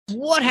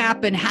What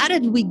happened? How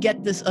did we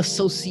get this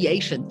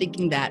association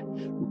thinking that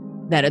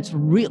it's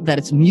real, that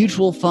it's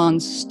mutual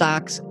funds,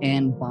 stocks,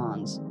 and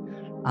bonds?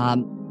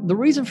 The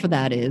reason for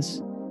that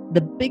is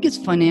the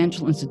biggest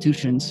financial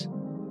institutions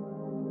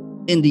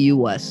in the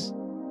U.S.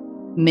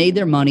 made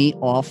their money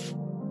off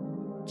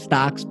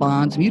stocks,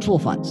 bonds, mutual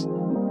funds.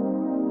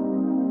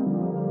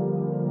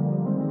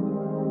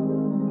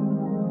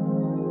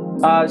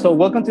 So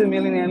welcome to the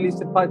Millionaire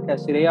Unlisted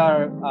podcast. Today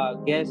our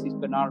guest is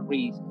Bernard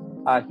Reisz.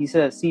 He's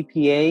a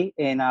CPA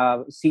and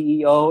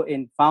CEO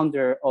and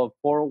founder of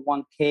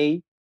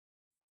 401k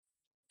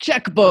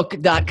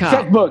Checkbook.com.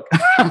 Checkbook.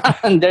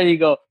 There you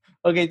go.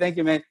 Okay, thank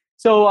you, man.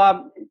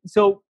 So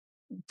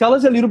tell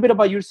us a little bit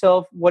about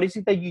yourself. What is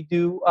it that you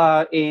do?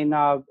 And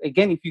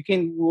again, if you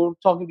can, we were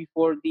talking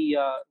before we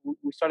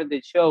started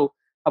the show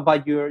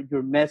about your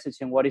message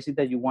and what is it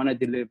that you want to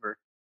deliver.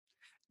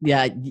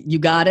 Yeah, you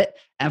got it.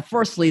 And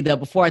firstly, though,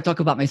 before I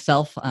talk about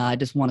myself, I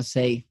just want to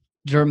say,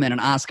 German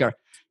and Oscar,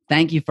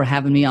 thank you for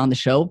having me on the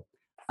show.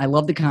 I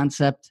love the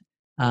concept,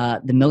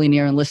 the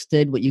Millionaire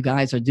Enlisted, what you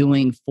guys are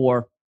doing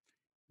for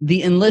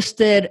the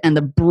enlisted and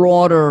the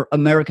broader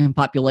American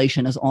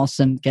population is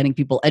awesome. Getting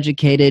people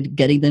educated,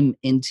 getting them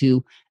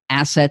into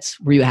assets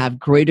where you have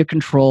greater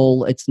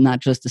control. It's not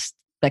just a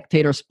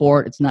spectator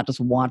sport. It's not just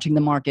watching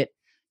the market.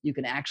 You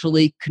can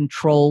actually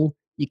control.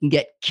 You can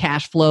get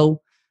cash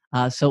flow.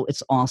 So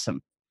it's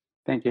awesome.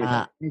 Thank you.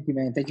 Thank you,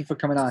 man. Thank you for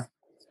coming on.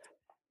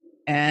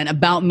 And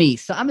about me.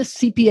 So I'm a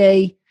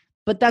CPA,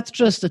 but that's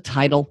just a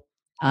title.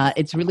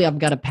 It's really, I've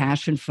got a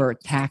passion for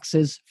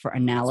taxes, for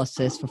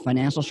analysis, for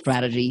financial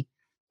strategy,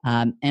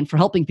 and for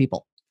helping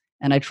people.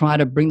 And I try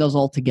to bring those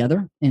all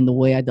together in the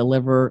way I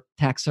deliver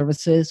tax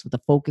services with a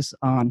focus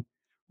on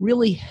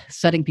really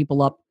setting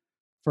people up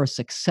for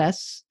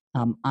success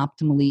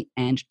optimally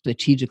and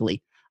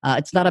strategically.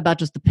 It's not about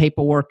just the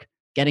paperwork,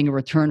 getting a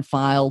return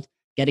filed,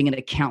 getting an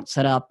account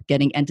set up,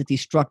 getting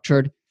entities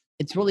structured.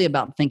 It's really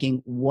about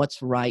thinking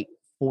what's right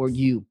for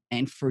you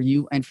and for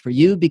you and for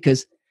you,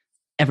 because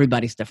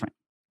everybody's different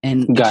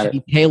and it should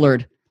be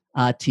tailored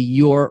to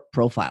your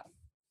profile.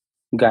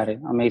 Got it.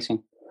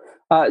 Amazing.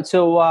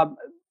 So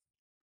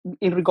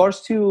in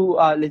regards to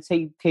let's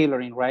say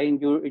tailoring, right?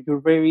 And you're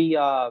very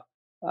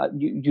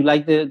you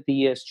like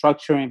the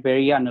structure and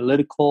very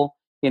analytical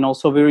and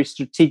also very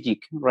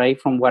strategic, right?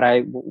 From what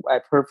I've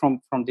heard from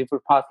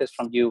different podcasts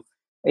from you.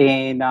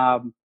 And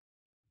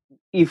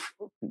if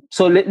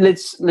so,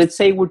 let's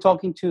say we're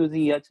talking to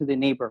the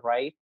neighbor,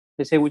 right?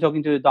 Let's say we're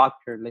talking to the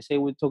doctor. Let's say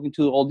we're talking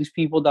to all these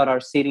people that are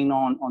sitting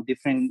on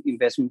different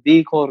investment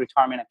vehicles,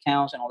 retirement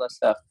accounts, and all that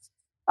stuff.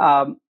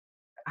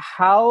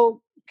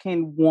 How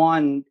can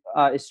one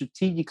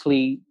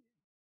strategically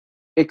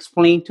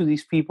explain to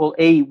these people,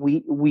 hey,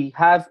 we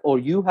have, or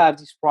you have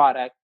this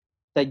product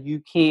that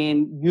you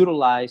can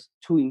utilize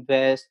to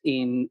invest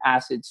in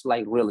assets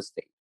like real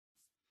estate?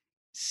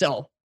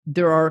 So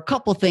there are a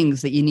couple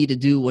things that you need to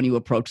do when you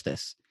approach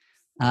this.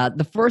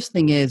 The first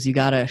thing is you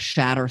got to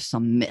shatter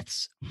some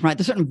myths, right?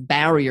 There's certain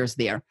barriers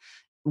there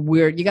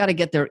where you got to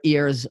get their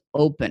ears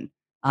open.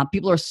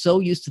 People are so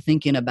used to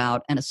thinking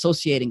about and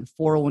associating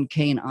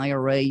 401k and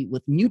IRA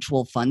with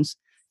mutual funds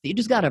that you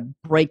just got to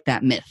break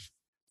that myth.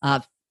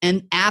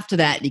 And after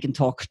that, you can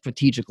talk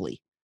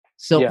strategically.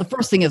 So the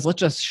first thing is, let's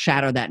just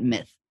shatter that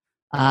myth.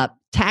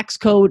 Tax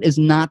code is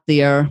not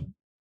there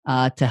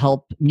to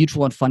help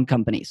mutual and fund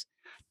companies.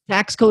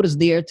 Tax code is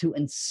there to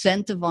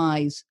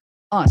incentivize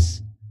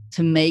us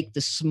to make the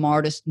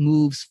smartest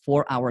moves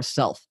for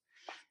ourselves.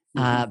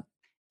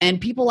 And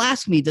people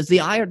ask me, does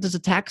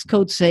the tax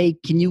code say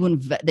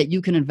that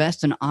you can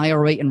invest in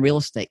IRA in real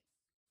estate?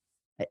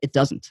 It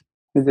doesn't.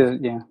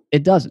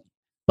 It doesn't.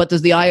 But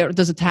does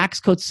the tax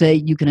code say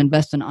you can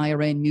invest in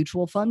IRA in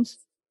mutual funds?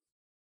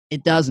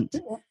 It doesn't.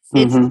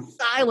 It's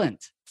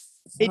silent.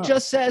 It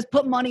just says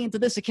put money into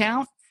this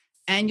account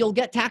and you'll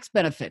get tax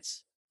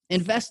benefits.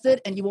 Invest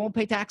it and you won't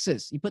pay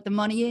taxes. You put the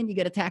money in, you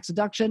get a tax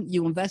deduction.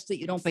 You invest it,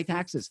 you don't pay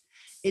taxes.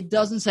 It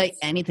doesn't say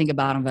anything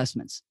about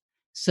investments.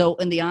 So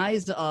in the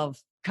eyes of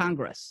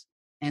Congress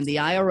and the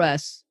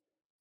IRS,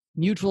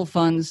 mutual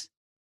funds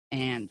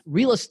and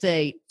real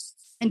estate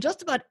and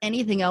just about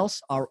anything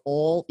else are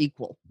all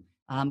equal.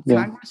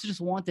 Congress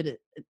just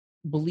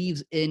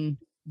believes in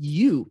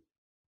you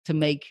to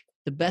make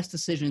the best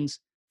decisions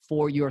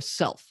for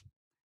yourself.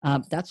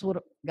 That's what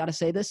I got to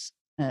say this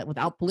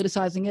without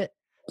politicizing it.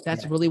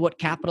 That's really what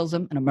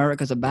capitalism in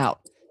America is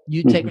about.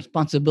 You take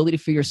responsibility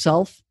for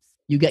yourself.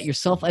 You get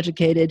yourself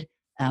educated,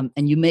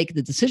 and you make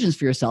the decisions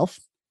for yourself.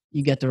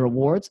 You get the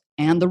rewards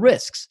and the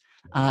risks.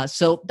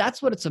 So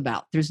that's what it's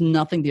about. There's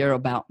nothing there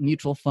about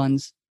mutual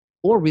funds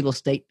or real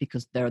estate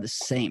because they're the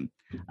same.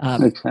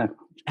 Exactly.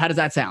 How does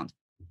that sound?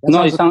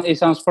 It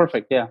sounds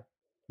perfect. Yeah.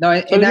 No,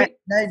 and I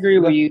agree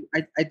with you.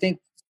 I think,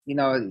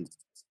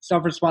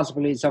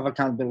 self-responsibility,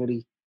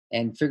 self-accountability,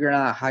 and figuring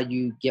out how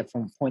you get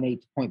from point A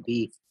to point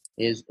B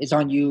it's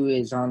on you,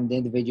 it's on the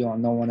individual,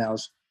 on no one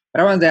else.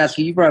 But I wanted to ask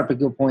you brought up a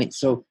good point.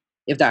 So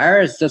if the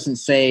IRS doesn't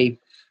say,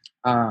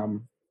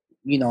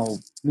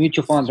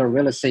 mutual funds or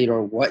real estate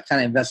or what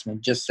kind of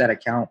investment, just that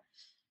account,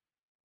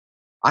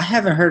 I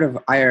haven't heard of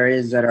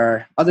IRAs that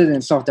are, other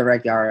than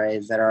self-directed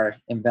IRAs, that are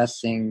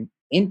investing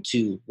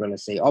into real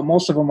estate. Oh,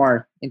 most of them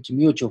are into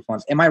mutual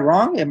funds. Am I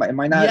wrong? Am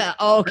I not? Yeah.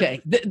 Okay.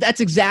 That's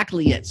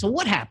exactly it. So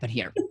what happened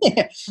here?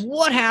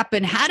 What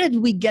happened? How did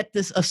we get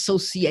this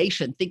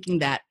association thinking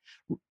that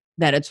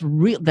it's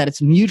real, that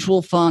it's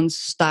mutual funds,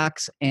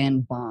 stocks,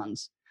 and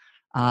bonds?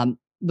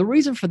 The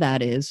reason for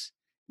that is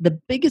the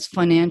biggest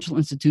financial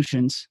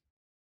institutions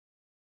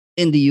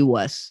in the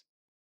U.S.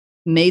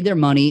 made their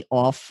money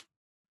off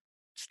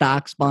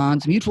stocks,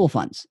 bonds, mutual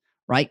funds,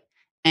 right?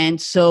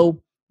 And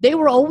so they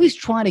were always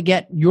trying to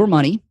get your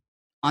money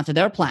onto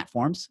their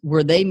platforms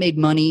where they made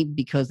money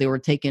because they were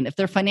taking, if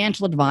they're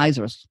financial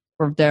advisors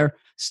or if they're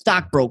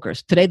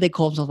stockbrokers. Today they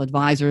call themselves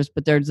advisors,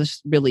 but they're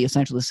just really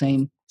essentially the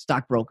same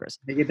stockbrokers.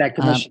 They get that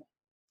commission.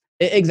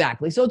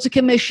 Exactly. So it's a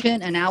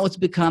commission, and now it's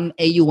become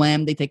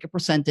AUM. They take a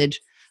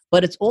percentage,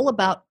 but it's all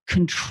about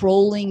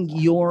controlling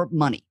your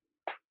money.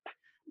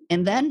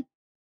 And then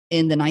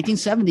in the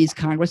 1970s,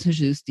 Congress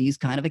introduced these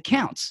kind of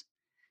accounts,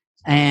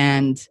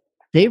 and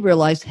they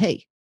realized,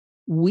 hey,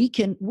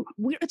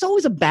 it's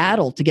always a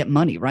battle to get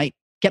money, right?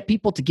 Get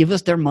people to give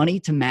us their money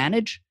to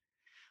manage.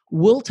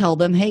 We'll tell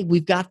them, hey,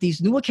 we've got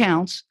these new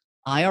accounts,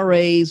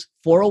 IRAs,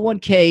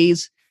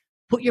 401ks.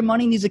 Put your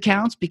money in these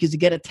accounts because you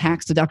get a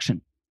tax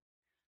deduction.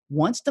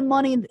 Once the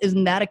money is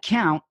in that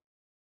account,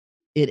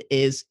 it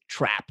is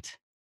trapped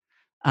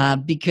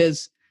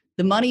because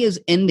the money is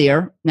in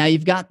there. Now you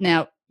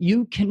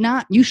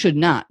should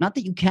not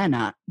that you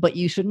cannot, but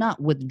you should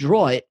not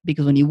withdraw it,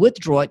 because when you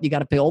withdraw it, you got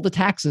to pay all the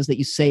taxes that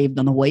you saved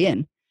on the way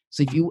in.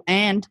 So if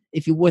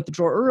you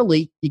withdraw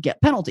early, you get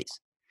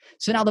penalties.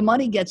 So now the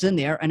money gets in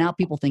there, and now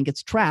people think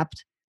it's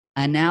trapped.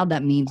 And now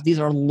that means these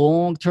are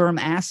long-term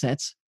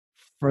assets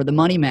for the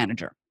money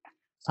manager.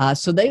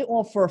 So they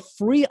offer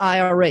free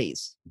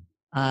IRAs,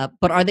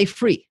 but are they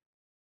free?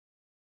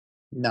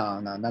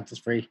 No, not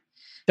just free.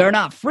 They're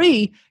not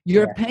free.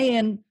 You're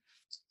paying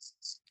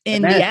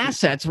in the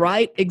assets,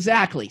 right?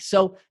 Exactly.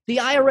 So the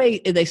IRA,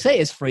 they say,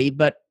 is free,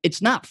 but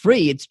it's not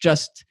free. It's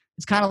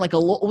kind of like it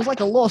was like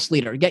a loss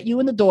leader. Get you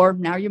in the door.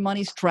 Now your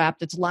money's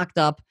trapped. It's locked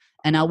up.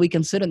 And now we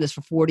can sit in this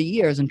for 40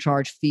 years and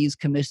charge fees,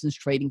 commissions,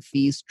 trading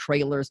fees,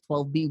 trailers,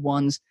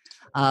 12B1s,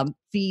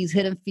 fees,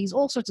 hidden fees,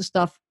 all sorts of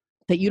stuff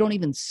that you don't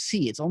even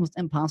see. It's almost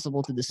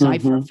impossible to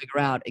decipher and figure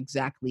out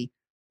exactly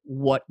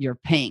what you're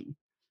paying.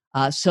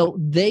 So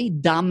they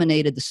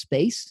dominated the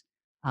space.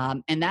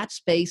 And that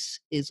space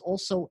is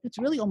also, it's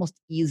really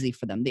almost easy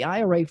for them. The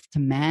IRA to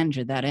manage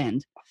at that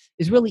end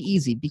is really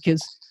easy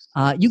because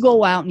you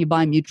go out and you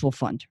buy a mutual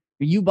fund,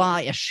 or you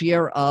buy a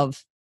share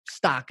of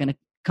stock in a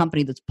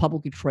company that's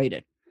publicly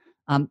traded.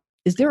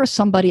 Is there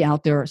somebody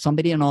out there,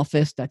 somebody in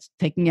office that's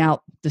taking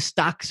out the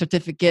stock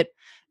certificate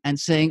and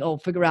saying, oh,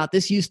 figure out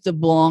this used to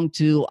belong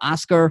to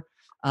Oscar.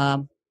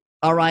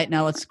 All right,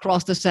 now let's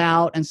cross this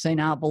out and say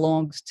now it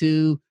belongs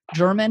to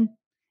German.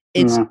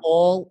 It's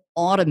all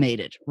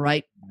automated,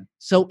 right?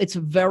 So it's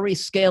very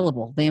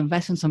scalable. They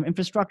invest in some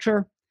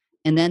infrastructure,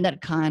 and then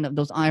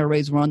those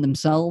IRAs run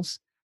themselves.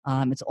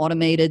 It's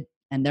automated,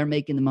 and they're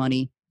making the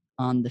money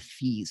on the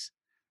fees.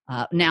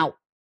 Now,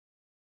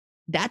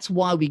 that's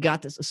why we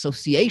got this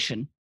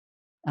association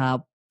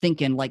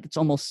thinking like it's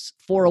almost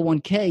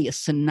 401k is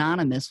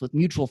synonymous with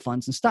mutual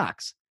funds and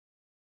stocks.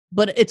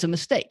 But it's a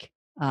mistake.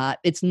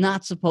 It's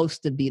not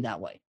supposed to be that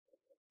way.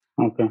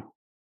 Okay.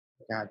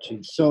 Got you.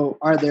 So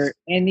are there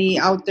any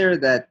out there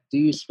that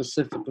do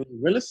specifically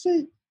real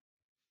estate?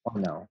 Oh,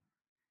 no.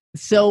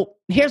 So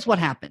here's what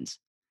happens.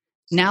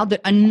 Now that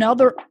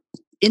another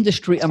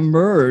industry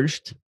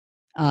emerged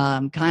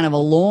kind of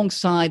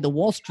alongside the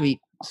Wall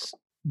Street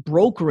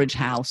brokerage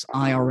house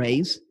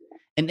IRAs,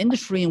 an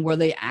industry in where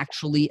they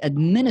actually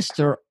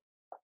administer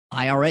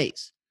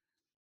IRAs.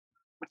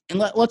 And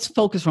let's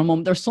focus for a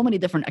moment. There's so many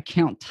different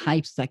account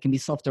types that can be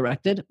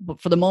self-directed, but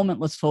for the moment,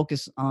 let's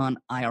focus on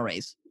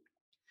IRAs.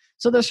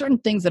 So there's certain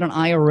things that an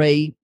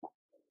IRA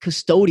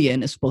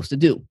custodian is supposed to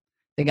do.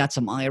 They got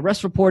some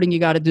IRS reporting you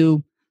got to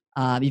do.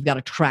 You've got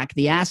to track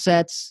the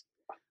assets.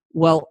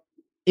 Well,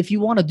 if you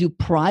want to do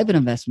private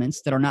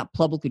investments that are not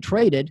publicly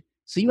traded,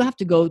 so you have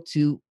to go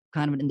to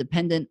kind of an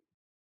independent,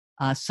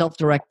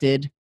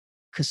 self-directed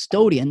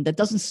custodian that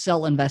doesn't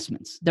sell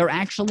investments. They're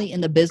actually in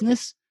the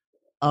business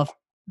of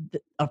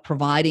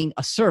providing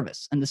a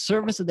service. And the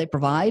service that they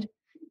provide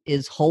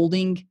is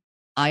holding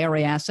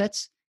IRA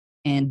assets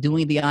and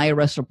doing the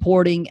IRS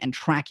reporting and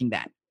tracking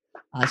that.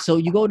 So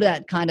you go to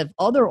that kind of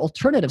other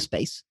alternative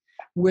space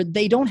where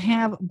they don't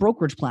have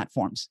brokerage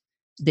platforms.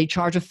 They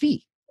charge a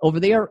fee. Over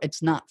there,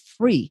 it's not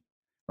free,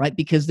 right?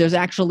 Because there's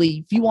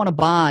actually, if you want to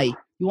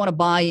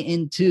buy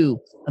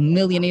into a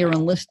millionaire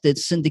enlisted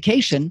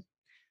syndication,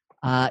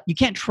 you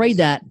can't trade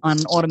that on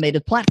an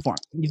automated platform.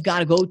 You've got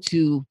to go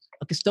to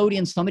a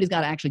custodian. Somebody's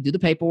got to actually do the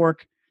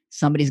paperwork.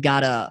 Somebody's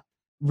got to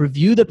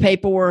review the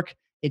paperwork.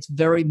 It's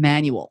very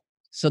manual.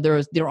 So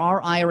there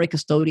are IRA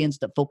custodians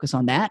that focus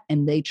on that,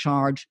 and they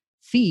charge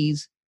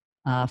fees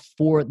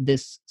for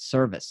this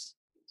service.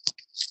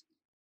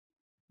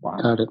 Wow.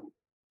 Got it.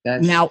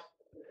 That's now,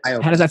 how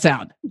does that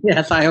sound? Yeah,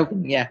 that's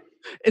eye-opening. Yeah.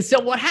 So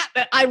what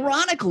happened,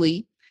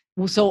 ironically,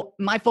 so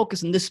my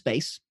focus in this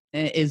space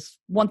is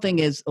one thing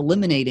is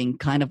eliminating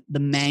kind of the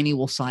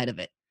manual side of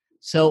it.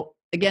 So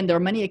again, there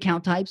are many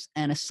account types,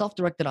 and a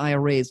self-directed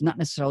IRA is not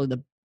necessarily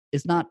the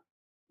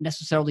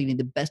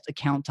best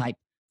account type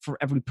for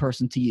every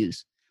person to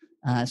use.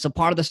 So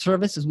part of the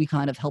service is we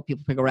kind of help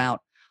people figure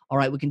out, all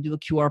right, we can do a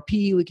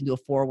QRP, we can do a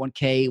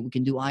 401k, we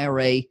can do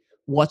IRA,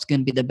 what's going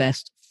to be the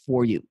best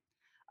for you.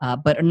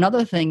 But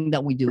another thing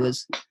that we do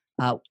is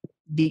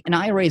an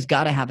IRA has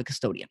got to have a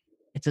custodian.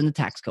 It's in the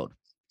tax code.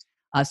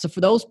 So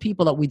for those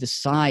people that we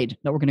decide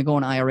that we're going to go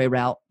an IRA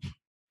route,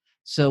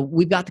 so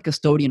we've got the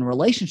custodian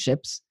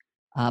relationships,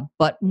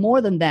 but more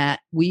than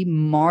that, we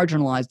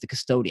marginalize the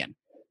custodian.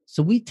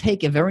 So we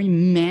take a very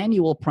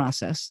manual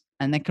process,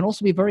 and that can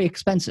also be very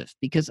expensive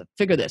because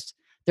figure this,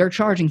 they're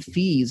charging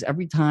fees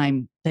every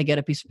time they get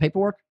a piece of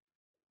paperwork.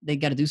 They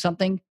got to do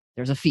something.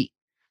 There's a fee.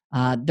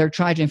 They're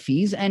charging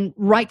fees, and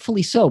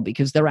rightfully so,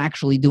 because they're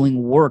actually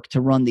doing work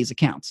to run these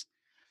accounts.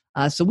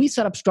 So we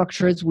set up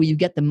structures where you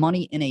get the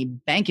money in a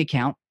bank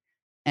account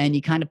and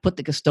you kind of put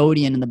the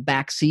custodian in the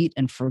back seat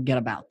and forget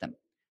about them.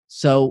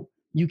 So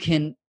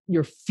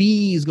your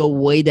fees go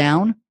way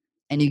down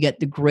and you get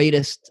the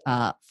greatest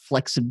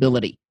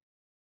flexibility.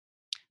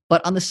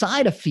 But on the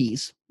side of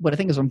fees, what I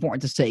think is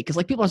important to say, because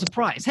like people are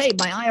surprised, hey,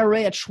 my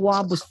IRA at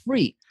Schwab was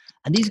free,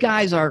 and these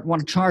guys want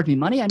to charge me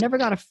money. I never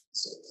got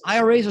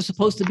IRAs are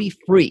supposed to be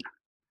free.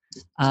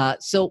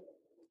 So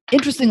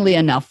interestingly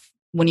enough,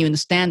 when you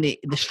understand the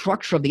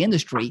structure of the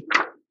industry,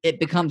 it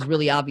becomes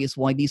really obvious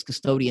why these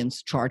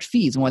custodians charge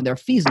fees and why there are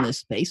fees in this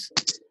space.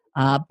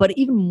 But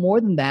even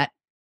more than that,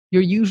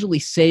 you're usually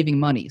saving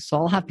money. So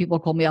I'll have people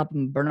call me up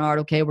and, Bernard,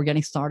 okay, we're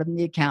getting started in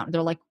the account. And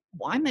they're like,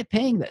 why am I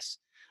paying this?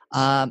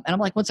 And I'm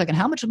like, 1 second,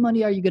 how much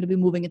money are you going to be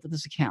moving into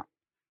this account?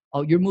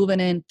 Oh, you're moving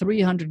in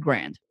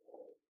 $300,000.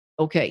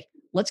 Okay,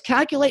 let's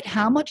calculate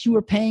how much you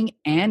were paying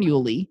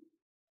annually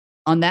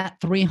on that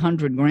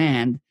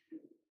 $300,000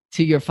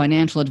 to your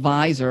financial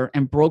advisor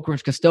and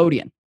brokerage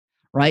custodian,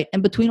 right?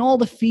 And between all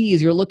the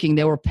fees you're looking,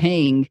 they were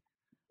paying,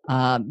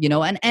 and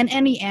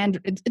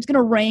it's going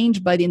to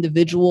range by the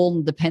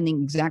individual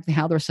depending exactly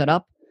how they're set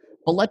up.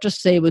 But let's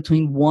just say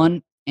between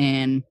 1%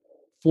 and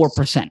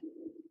 4%,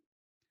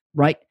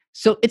 right?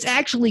 So it's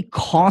actually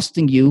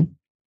costing you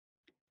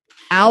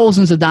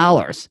thousands of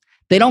dollars.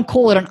 They don't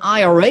call it an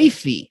IRA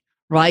fee,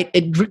 right?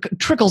 It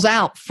trickles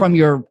out from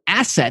your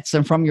assets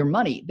and from your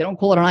money. They don't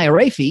call it an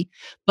IRA fee,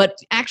 but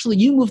actually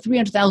you move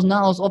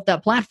 $300,000 off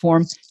that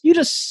platform, you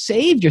just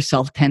saved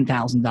yourself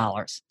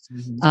 $10,000.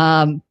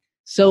 Mm-hmm.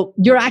 So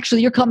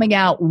you're coming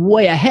out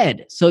way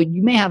ahead. So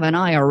you may have an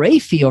IRA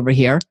fee over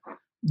here,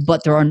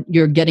 but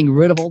you're getting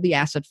rid of all the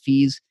asset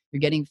fees.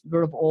 You're getting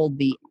rid of all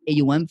the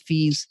AUM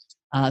fees.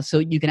 So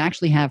you can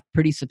actually have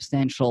pretty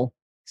substantial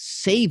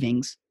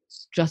savings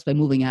just by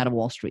moving out of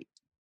Wall Street.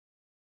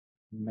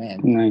 Man.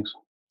 Nice.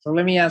 So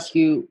let me ask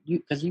you,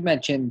 because you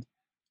mentioned,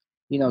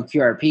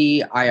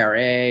 QRP,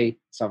 IRA,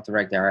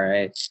 self-directed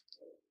IRA.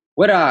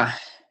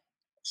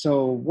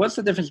 So what's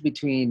the difference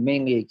between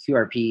mainly a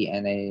QRP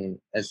and a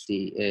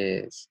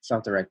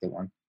self-directed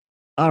one?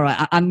 All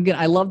right,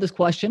 I love this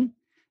question,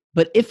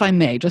 but if I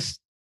may, just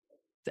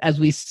as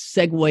we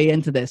segue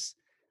into this,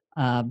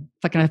 if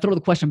I can throw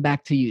the question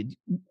back to you. Do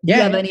you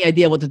have any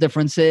idea what the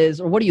difference is,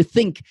 or what do you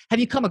think? Have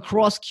you come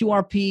across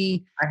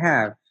QRP? I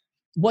have.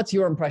 What's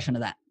your impression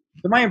of that?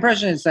 So my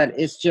impression is that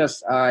it's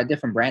just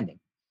different branding.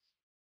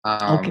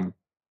 Okay.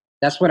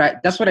 That's what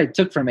I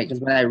took from it, because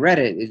when I read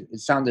it, it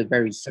sounded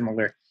very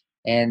similar.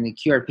 And the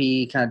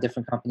QRP, kind of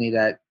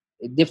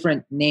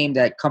different name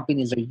that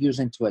companies are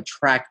using to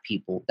attract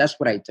people. That's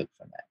what I took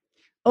from that.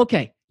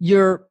 Okay,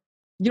 you're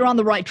on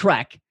the right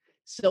track.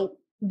 So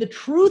the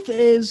truth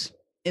is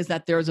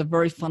that there's a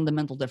very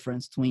fundamental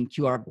difference between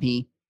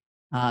QRP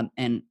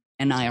and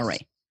IRA.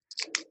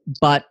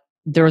 But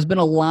there has been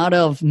a lot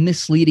of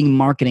misleading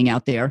marketing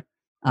out there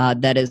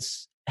that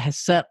has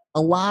set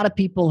a lot of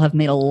people have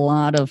made a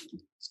lot of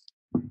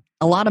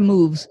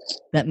moves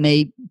that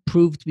may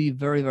prove to be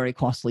very, very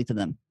costly to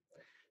them.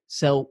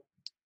 So,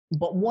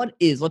 but let's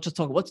just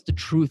talk, what's the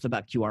truth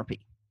about QRP?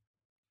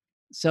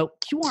 So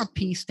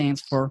QRP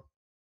stands for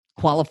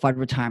Qualified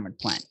Retirement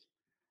Plan.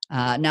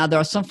 Now, there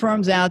are some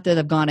firms out there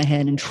that have gone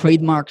ahead and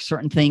trademarked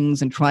certain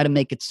things and try to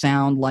make it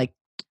sound like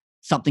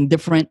something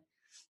different.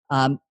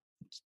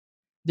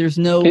 There's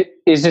no...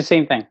 It's the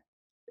same thing.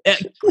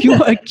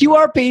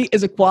 QRP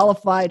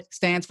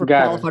stands for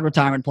Qualified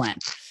Retirement Plan.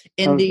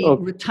 In the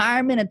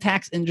retirement and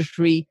tax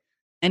industry,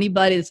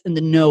 anybody that's in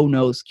the know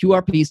knows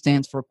QRP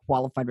stands for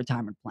Qualified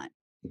Retirement Plan.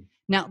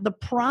 Now, the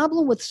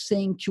problem with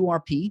saying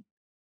QRP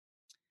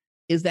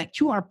is that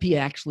QRP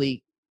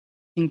actually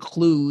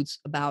includes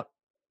about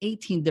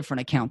 18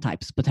 different account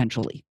types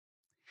potentially.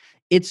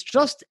 It's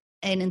just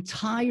an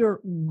entire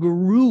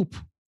group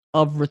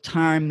of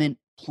retirement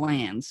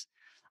plans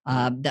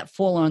that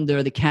fall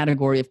under the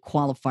category of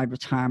qualified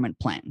retirement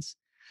plans.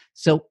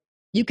 So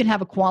you can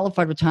have a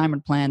qualified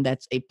retirement plan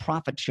that's a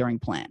profit sharing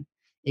plan.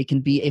 It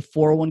can be a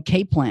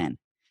 401k plan.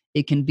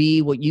 It can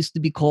be what used to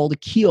be called a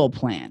KEO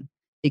plan.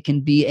 It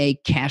can be a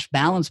cash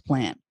balance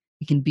plan.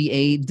 It can be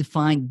a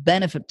defined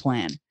benefit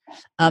plan.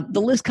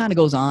 The list kind of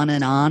goes on.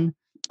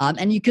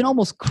 And you can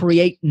almost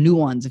create new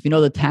ones. If you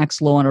know the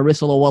tax law and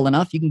ERISA law well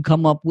enough, you can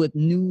come up with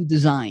new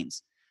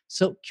designs.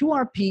 So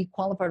QRP,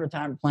 Qualified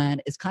Retirement Plan,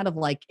 is kind of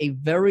like a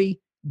very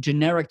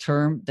generic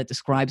term that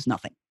describes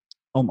nothing,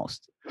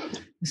 almost.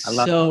 That's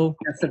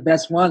the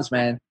best ones,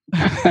 man.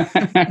 That's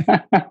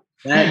the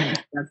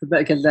best,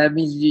 because that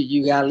means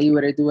you gotta leave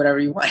it or do whatever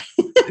you want.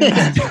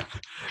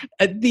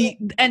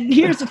 And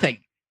here's the thing: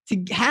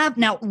 to have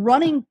now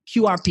running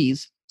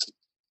QRPs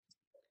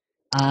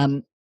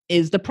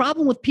is the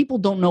problem with people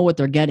don't know what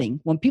they're getting.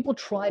 When people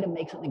try to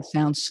make something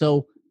sound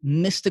so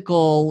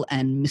mystical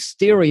and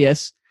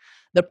mysterious,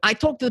 that I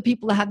talk to the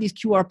people that have these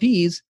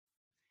QRPs,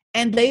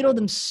 and they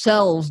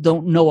themselves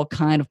don't know what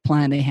kind of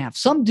plan they have.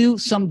 Some do,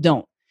 some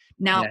don't.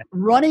 Now,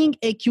 running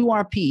a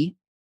QRP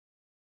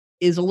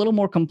is a lot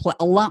more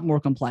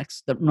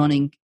complex than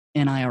running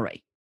an IRA.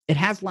 It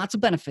has lots of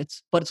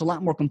benefits, but it's a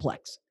lot more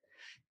complex.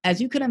 As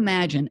you can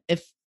imagine,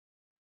 if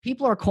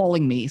people are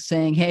calling me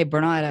saying, "Hey,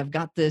 Bernard, I've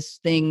got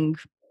this thing."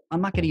 I'm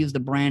not going to use the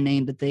brand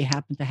name that they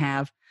happen to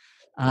have.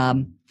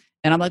 And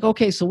I'm like,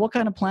 "Okay, so what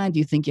kind of plan do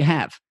you think you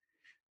have?"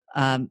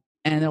 And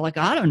they're like,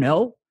 "I don't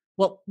know."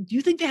 Well, do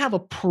you think they have a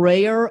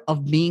prayer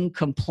of being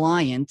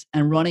compliant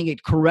and running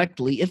it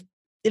correctly?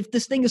 If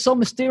this thing is so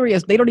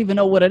mysterious, they don't even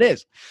know what it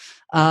is.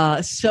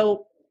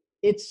 So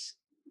it's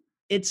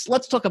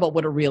let's talk about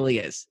what it really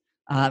is,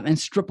 and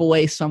strip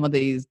away some of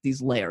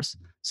these layers.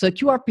 So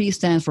QRP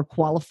stands for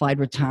Qualified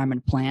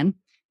Retirement Plan,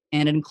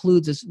 and it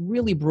includes this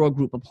really broad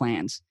group of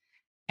plans.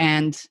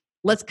 And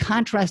let's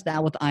contrast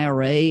that with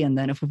IRA, and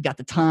then if we've got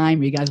the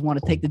time, you guys want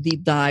to take the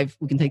deep dive,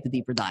 we can take the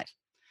deeper dive.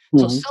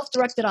 So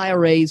self-directed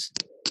IRAs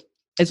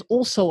is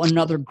also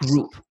another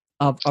group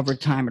of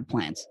retirement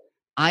plans.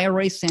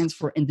 IRA stands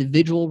for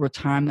Individual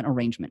Retirement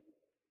Arrangement,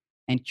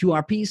 and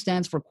QRP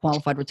stands for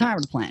Qualified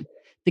Retirement Plan.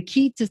 The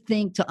key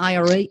to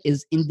IRA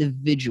is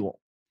individual.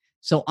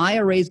 So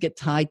IRAs get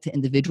tied to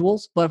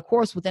individuals, but of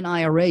course within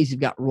IRAs, you've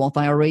got Roth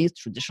IRAs,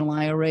 traditional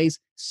IRAs,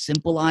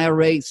 simple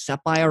IRAs,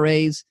 SEP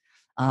IRAs.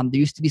 There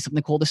used to be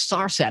something called a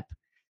SAR-SEP.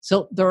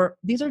 So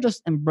these are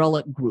just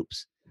umbrella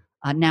groups.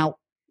 Now,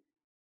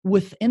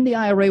 within the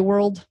IRA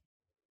world,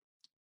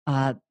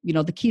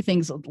 the key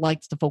things I'd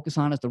like to focus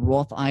on is the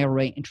Roth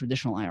IRA and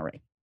traditional IRA.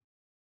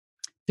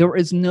 There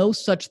is no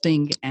such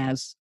thing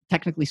as,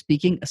 technically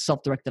speaking, a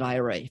self-directed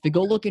IRA. If you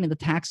go look into the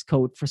tax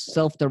code for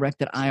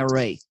self-directed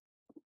IRA,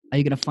 are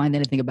you going to find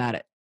anything about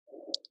it?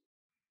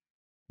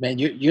 Man,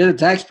 you're the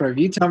tax pro. If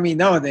you tell me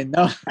no, then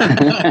no.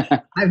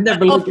 I've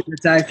never looked at the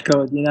tax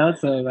code,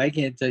 so I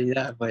can't tell you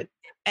that. But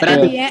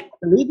I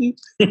believe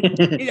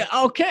you.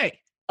 Okay.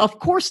 Of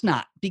course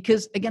not.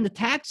 Because, again, the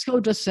tax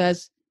code just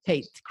says,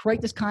 hey, to create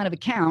this kind of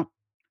account,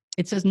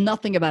 it says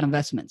nothing about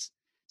investments.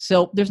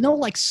 So there's no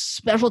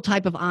special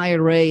type of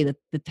IRA that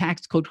the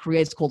tax code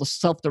creates called a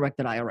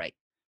self-directed IRA.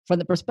 From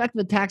the perspective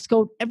of the tax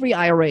code, every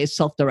IRA is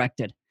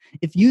self-directed.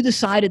 If you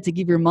decided to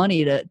give your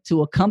money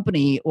to a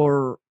company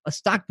or a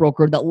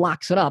stockbroker that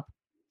locks it up,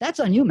 that's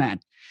on you, man.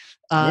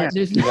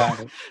 There's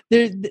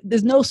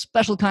no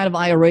special kind of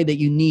IRA that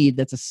you need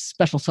that's a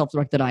special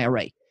self-directed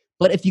IRA.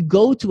 But if you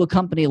go to a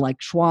company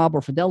like Schwab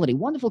or Fidelity,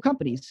 wonderful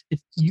companies,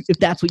 if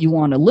that's what you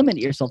want to limit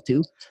yourself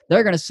to,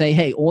 they're going to say,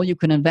 hey, all you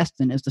can invest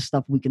in is the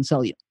stuff we can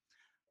sell you.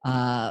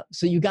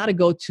 So you got to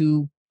go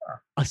to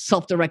a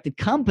self-directed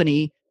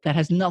company that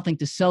has nothing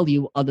to sell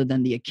you other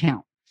than the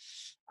account.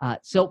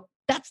 So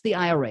that's the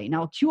IRA.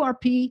 Now,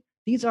 QRP,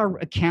 these are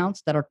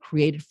accounts that are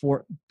created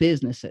for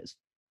businesses.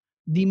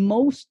 The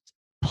most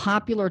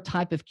popular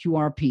type of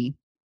QRP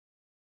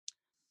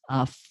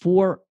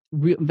for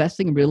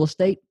investing in real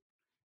estate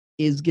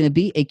is going to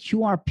be a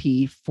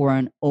QRP for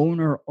an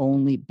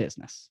owner-only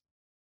business.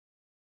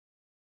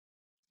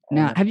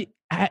 Now,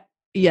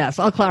 yes,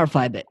 I'll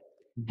clarify a bit.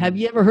 Have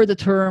you ever heard the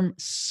term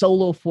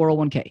solo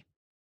 401k?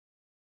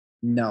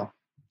 No.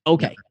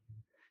 Okay. No.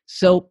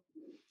 So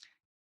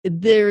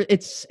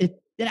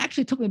it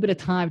actually took me a bit of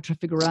time to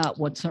figure out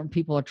what certain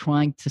people are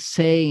trying to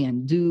say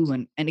and do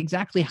and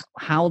exactly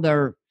how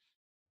they're,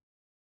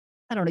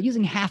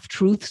 using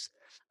half-truths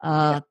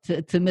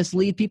to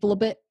mislead people a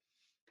bit.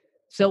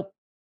 So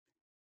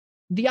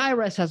the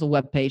IRS has a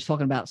webpage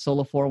talking about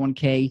solo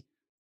 401k.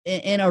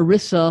 In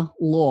ERISA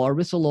law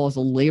is a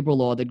labor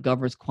law that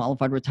governs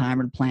qualified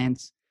retirement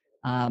plans.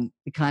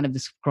 It kind of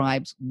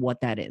describes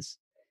what that is.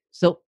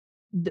 So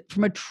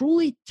from a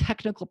truly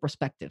technical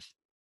perspective,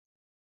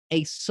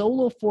 a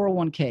solo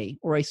 401k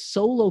or a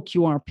solo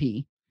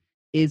QRP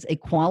is a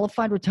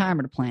qualified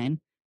retirement plan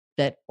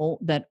that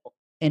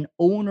an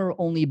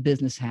owner-only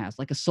business has,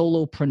 like a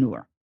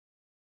solopreneur.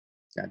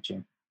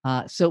 Gotcha.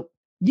 So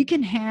you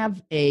can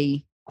have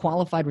a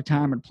qualified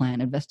retirement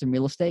plan, invest in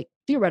real estate,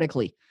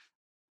 theoretically.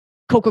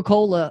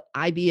 Coca-Cola,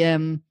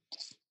 IBM,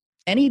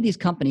 any of these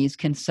companies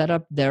can set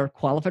up their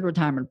qualified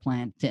retirement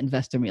plan to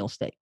invest in real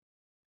estate.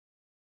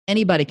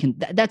 Anybody can.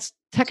 That's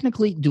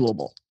technically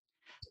doable,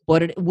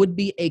 but it would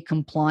be a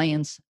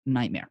compliance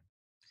nightmare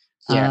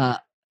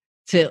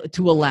to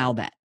allow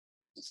that.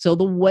 So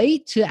the way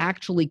to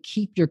actually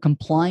keep your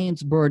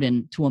compliance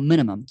burden to a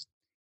minimum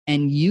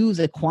and use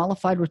a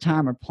qualified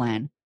retirement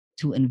plan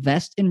to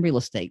invest in real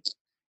estate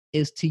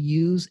is to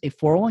use a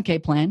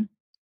 401k plan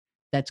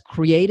that's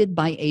created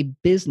by a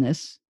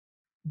business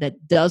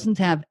that doesn't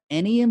have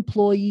any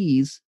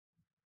employees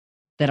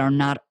that are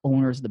not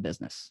owners of the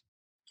business.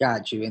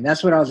 Got you. And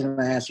that's what I was going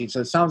to ask you.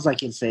 So it sounds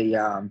like it's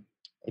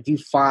if you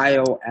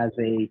file as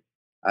a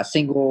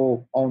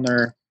single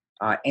owner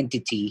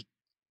entity,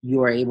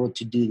 you are able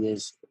to do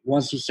this.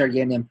 Once you start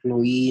getting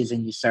employees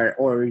and you start,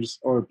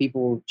 or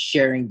people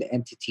sharing the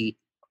entity,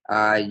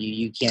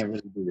 you can't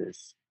really do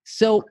this.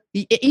 So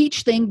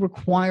each thing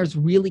requires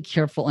really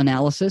careful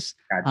analysis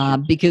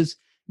because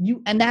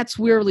and that's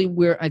really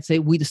where I'd say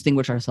we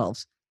distinguish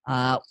ourselves.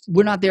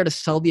 We're not there to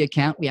sell the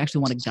account. We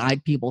actually want to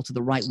guide people to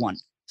the right one.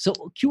 So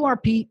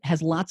QRP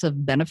has lots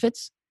of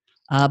benefits,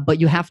 but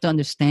you have to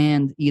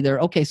understand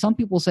okay, some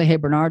people say, hey,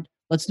 Bernard,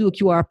 let's do a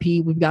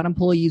QRP. We've got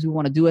employees. We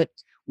want to do it.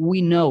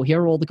 We know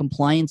here are all the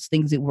compliance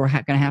things that we're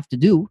going to have to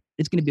do.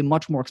 It's going to be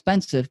much more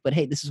expensive, but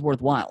hey, this is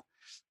worthwhile.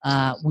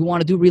 We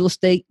want to do real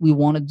estate. We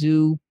want to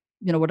do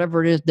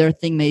whatever it is their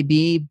thing may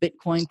be,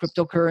 Bitcoin,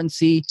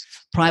 cryptocurrency,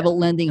 private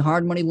lending,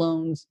 hard money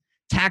loans,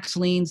 tax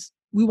liens.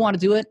 We want to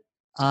do it.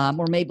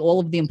 Or maybe all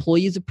of the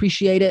employees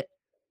appreciate it.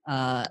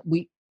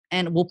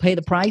 We'll pay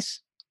the price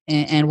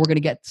and we're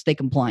going to stay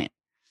compliant.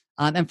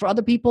 And for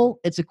other people,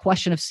 it's a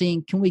question of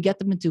seeing, can we get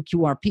them into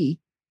QRP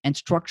and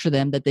structure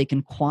them that they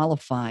can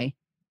qualify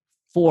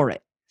for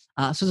it?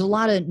 So there's a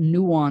lot of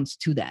nuance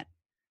to that.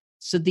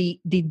 So the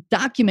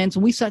documents,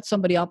 when we set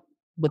somebody up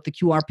with the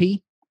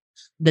QRP,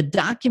 the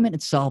document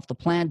itself, the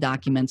plan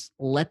documents,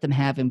 let them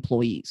have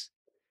employees.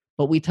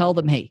 But we tell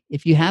them, hey,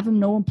 if you have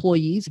no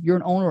employees, if you're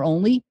an owner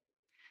only,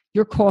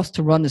 your cost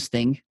to run this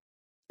thing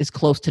is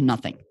close to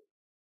nothing.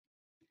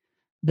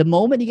 The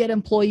moment you get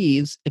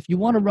employees, if you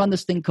want to run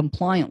this thing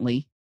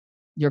compliantly,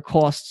 your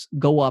costs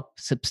go up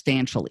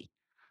substantially.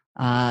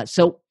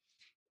 So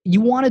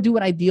you want to do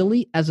it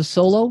ideally as a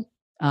solo.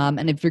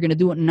 And if you're going to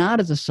do it not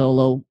as a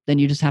solo, then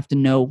you just have to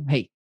know,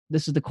 hey,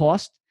 this is the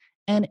cost.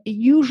 And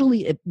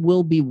usually it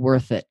will be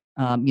worth it,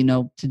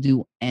 to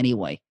do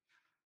anyway.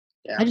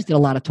 Yeah. I just did a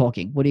lot of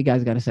talking. What do you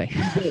guys got to say?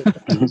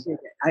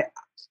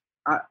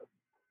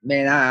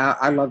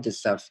 I love this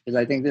stuff because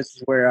I think this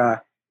is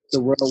where the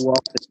real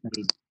wealth is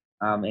made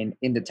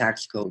in the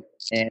tax code.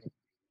 And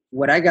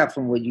what I got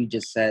from what you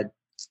just said,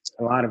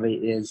 a lot of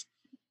it is,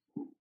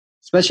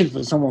 especially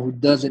for someone who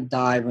doesn't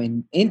dive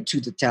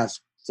into the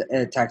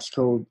tax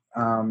code,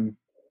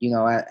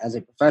 as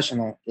a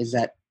professional, is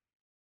that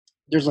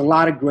there's a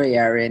lot of gray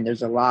area and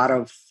there's a lot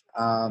of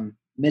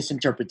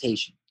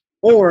misinterpretation.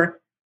 Or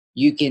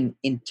you can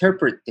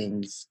interpret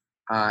things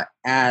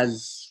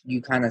as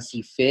you kind of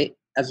see fit,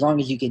 as long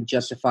as you can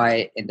justify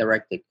it and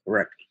direct it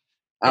correctly.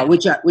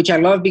 Which I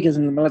love, because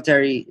in the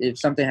military, if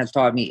something has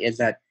taught me is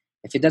that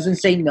if it doesn't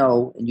say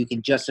no and you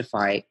can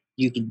justify it,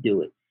 you can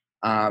do it.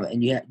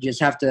 And you just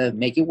have to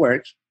make it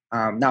work.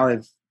 Now,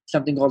 if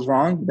something goes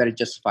wrong, you better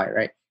justify it,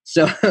 right?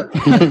 So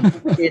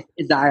it's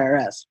the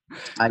IRS.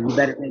 You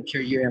better make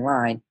sure you're in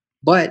line.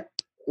 But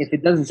if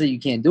it doesn't say you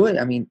can't do it,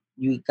 I mean,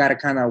 you got to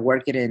kind of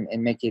work it in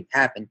and make it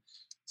happen.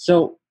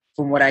 So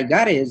from what I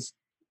got is,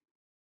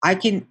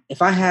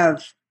 if I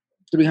have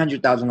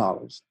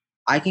 $300,000,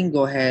 I can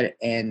go ahead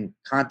and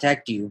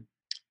contact you,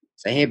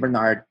 say, hey,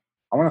 Bernard,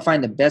 I want to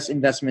find the best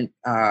investment,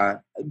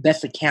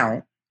 best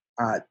account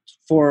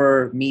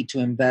for me to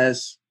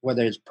invest,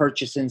 whether it's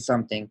purchasing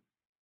something.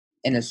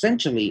 And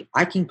essentially,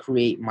 I can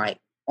create my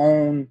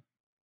own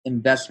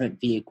investment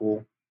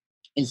vehicle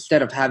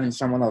instead of having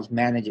someone else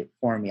manage it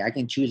for me. I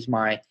can choose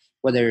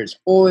whether it's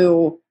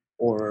oil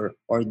or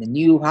the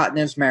new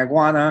hotness,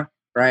 marijuana,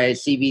 right?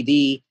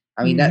 CBD.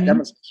 I mean, that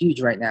must be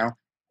huge right now.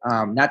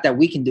 Not that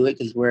we can do it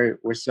because we're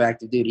still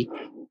active duty,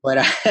 but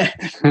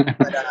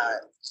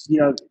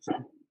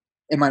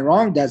am I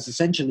wrong? That's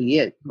essentially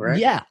it, correct?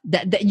 Yeah,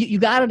 that you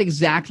got it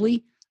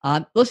exactly.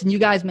 Listen, you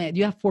guys, man, do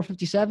you have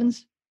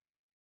 457s?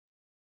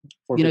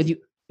 Do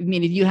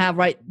you have,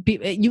 right?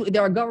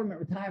 There are government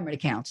retirement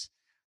accounts.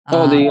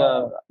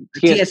 The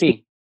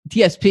TSP.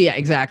 TSP, yeah,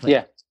 exactly.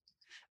 Yeah.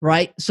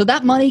 Right. So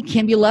that money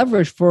can be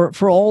leveraged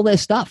for all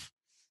this stuff.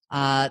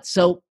 But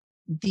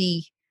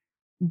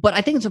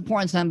I think it's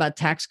important to understand about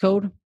tax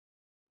code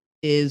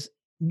is,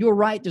 you're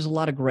right, there's a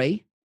lot of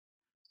gray,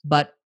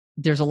 but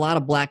there's a lot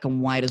of black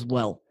and white as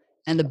well.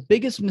 And the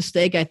biggest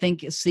mistake I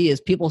think you see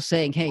is people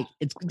saying, hey,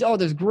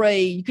 there's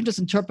gray, you can just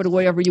interpret it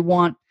wherever you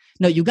want.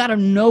 No, you got to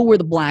know where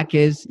the black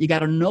is, you got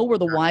to know where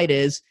the white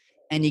is,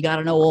 and you got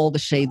to know all the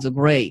shades of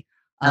gray.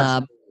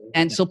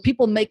 So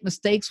people make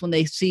mistakes when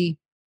they see,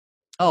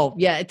 oh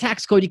yeah, a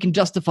tax code, you can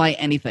justify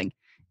anything.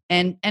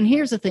 And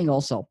here's the thing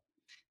also,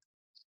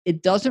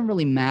 it doesn't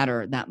really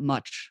matter that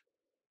much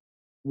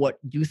what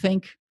you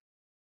think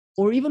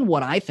or even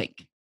what I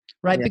think,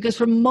 right? Yeah. Because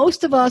for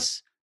most of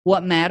us,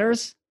 what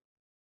matters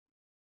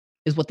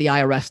is what the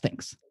IRS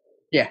thinks.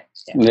 Yeah.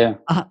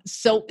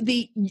 So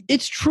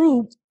it's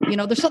true,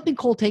 there's something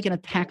called taking a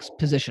tax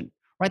position,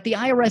 right? The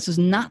IRS is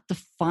not the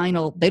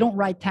final, they don't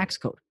write tax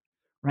code,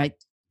 right?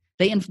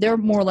 They're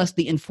more or less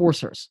the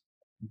enforcers,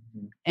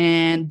 Mhm.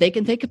 and they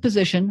can take a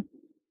position,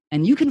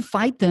 and you can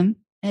fight them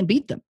and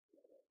beat them,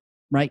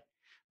 right?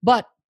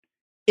 But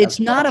it's That's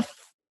not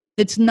tough.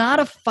 it's not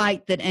a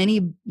fight that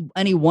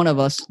any one of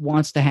us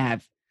wants to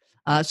have.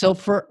 So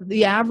for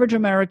the average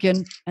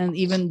American and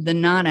even the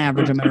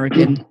non-average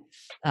American,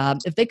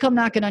 if they come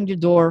knocking on your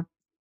door,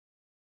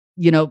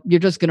 you're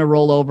just going to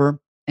roll over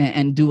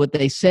and do what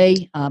they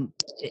say.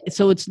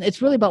 So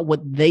it's really about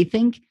what they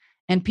think.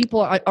 And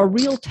people a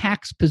real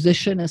tax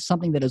position is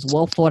something that is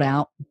well thought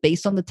out,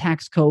 based on the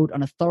tax code,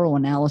 on a thorough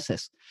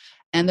analysis.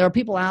 And there are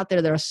people out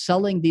there that are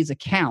selling these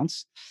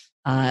accounts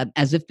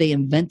as if they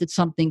invented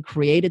something,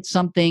 created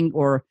something,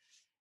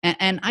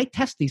 and I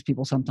test these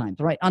people sometimes,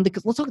 right?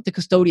 Let's look at the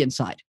custodian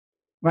side,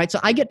 right? So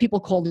I get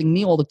people calling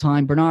me all the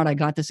time. Bernard, I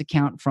got this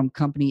account from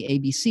company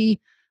ABC.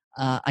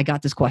 I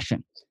got this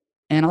question.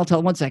 And I'll tell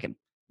them, 1 second,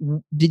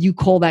 did you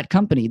call that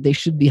company? They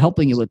should be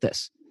helping you with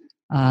this.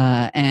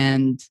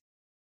 And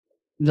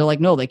they're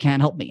like, no, they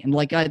can't help me. And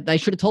like, I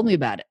should have told me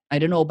about it. I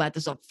didn't know about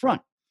this up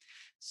front.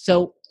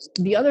 So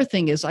the other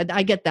thing is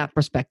I get that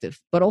perspective,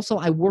 but also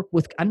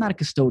I'm not a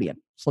custodian.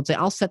 So let's say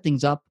I'll set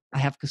things up. I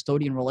have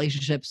custodian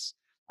relationships.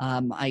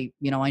 I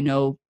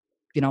know,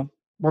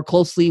 work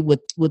closely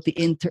with the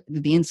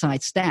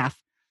inside staff.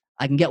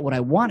 I can get what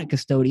I want at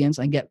custodians.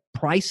 I can get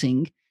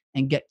pricing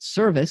and get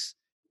service.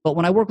 But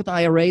when I work with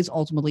IRAs,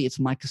 ultimately it's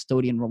my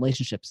custodian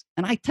relationships,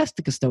 and I test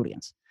the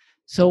custodians.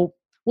 So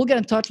we'll get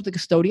in touch with the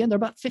custodian. There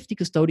are about 50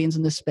 custodians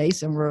in this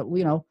space, and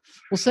we'll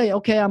say,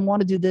 okay, I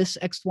want to do this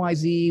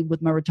XYZ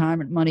with my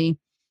retirement money.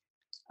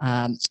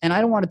 And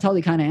I don't want to tell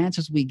you the kind of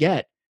answers we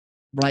get,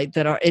 right?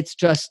 It's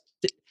just,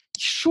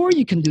 sure,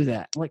 you can do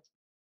that. Like,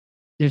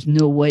 there's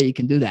no way you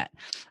can do that.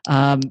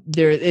 But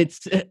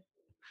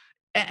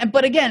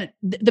again,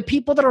 the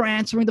people that are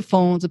answering the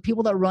phones, the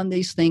people that run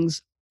these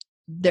things,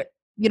 they're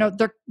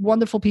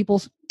wonderful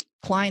people,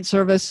 client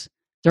service.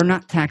 They're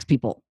not tax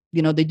people.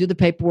 They do the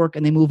paperwork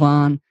and they move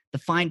on. The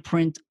fine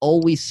print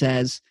always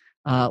says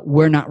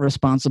we're not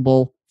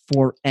responsible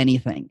for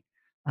anything.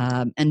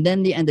 And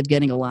then they end up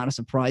getting a lot of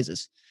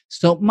surprises.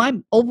 So my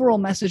overall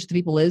message to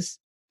people is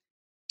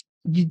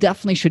you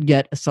definitely should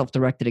get a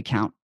self-directed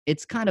account.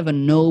 It's kind of a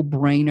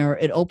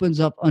no-brainer. It opens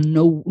up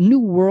new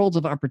worlds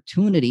of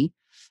opportunity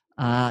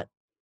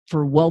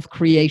for wealth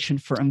creation,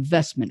 for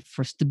investment,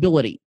 for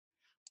stability.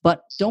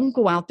 But don't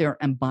go out there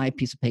and buy a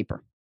piece of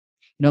paper.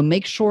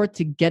 Make sure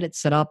to get it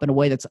set up in a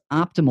way that's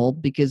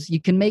optimal, because you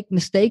can make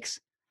mistakes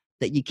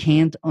that you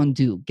can't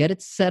undo. Get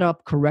it set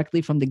up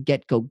correctly from the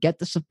get-go. Get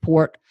the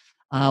support.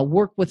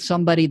 Work with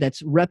somebody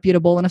that's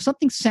reputable. And if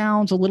something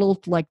sounds a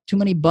little like too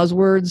many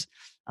buzzwords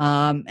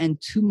and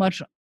too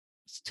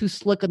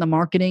slick in the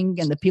marketing,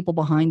 and the people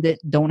behind it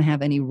don't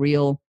have any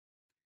real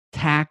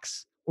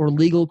tax or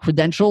legal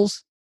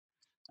credentials,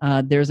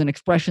 there's an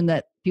expression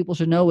that people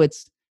should know.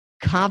 It's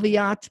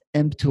caveat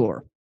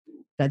emptor.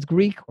 That's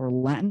Greek or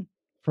Latin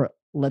for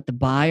let the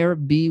buyer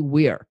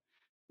beware.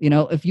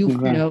 If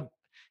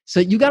so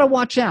you got to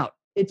watch out.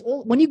 It's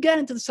all, when you get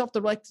into the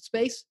self-directed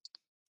space,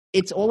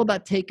 it's all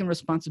about taking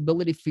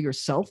responsibility for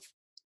yourself.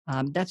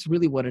 That's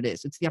really what it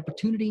is. It's the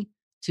opportunity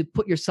to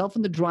put yourself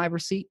in the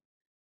driver's seat,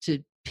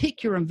 to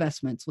pick your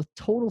investments with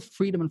total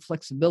freedom and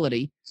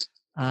flexibility.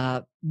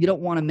 You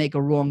don't want to make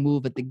a wrong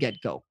move at the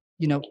get-go.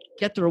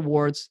 Get the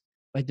rewards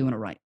by doing it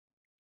right.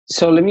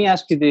 So let me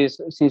ask you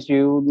this, since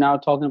you're now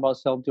talking about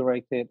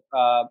self-directed,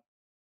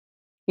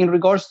 in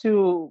regards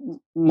to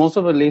most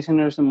of the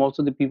listeners and most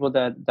of the people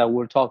that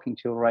we're talking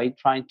to, right,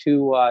 trying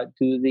to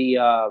do the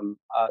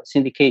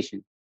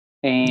syndication,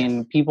 and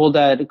Yes. people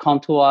that come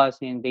to us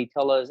and they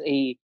tell us,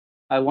 hey,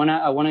 I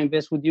wanna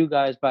invest with you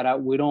guys, but I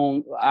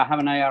have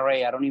an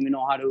IRA, I don't even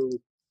know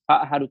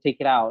how to take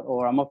it out,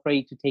 or I'm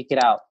afraid to take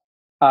it out.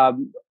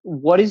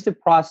 What is the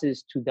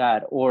process to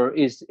that, or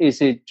is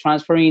it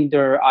transferring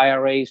their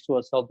IRAs to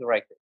a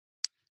self-directed?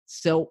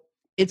 So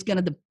it's going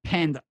to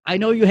depend. I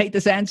know you hate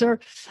this answer.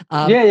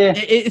 Yeah.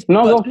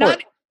 No, go for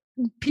it.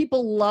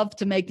 People love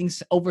to make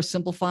things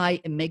oversimplify.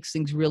 It makes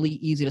things really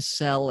easy to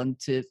sell and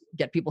to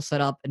get people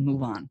set up and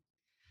move on.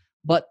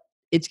 But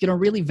it's going to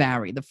really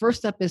vary. The first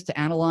step is to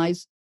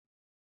analyze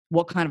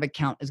what kind of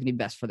account is going to be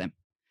best for them.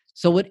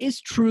 So it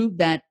is true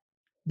that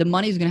the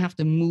money is going to have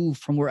to move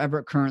from wherever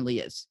it currently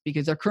is,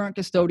 because their current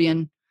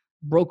custodian,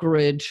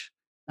 brokerage,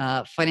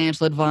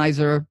 financial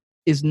advisor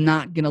is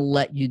not going to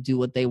let you do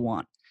what they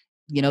want.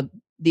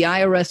 The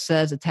IRS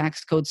says, the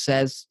tax code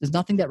says, there's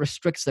nothing that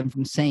restricts them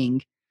from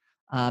saying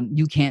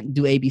you can't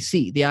do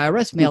ABC. The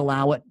IRS may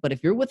allow it, but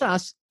if you're with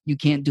us, you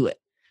can't do it.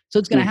 So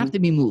it's going to have to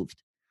be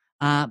moved.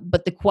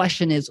 But the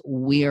question is,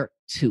 where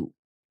to?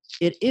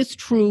 It is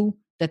true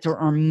that there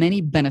are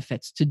many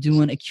benefits to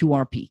doing a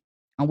QRP,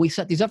 and we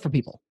set these up for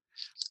people.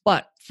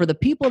 But for the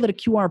people that a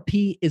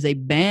QRP is a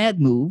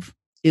bad move,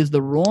 is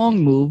the wrong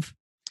move,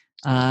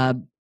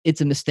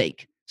 it's a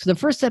mistake. So the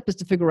first step is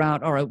to figure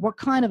out, all right, what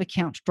kind of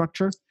account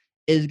structure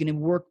is going to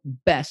work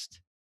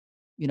best,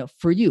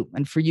 for you.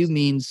 And for you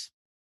means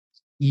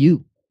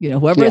you,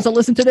 Whoever is to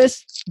listen to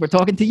this, we're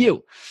talking to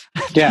you.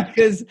 Yeah.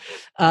 Because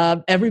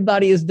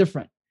everybody is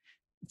different.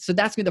 So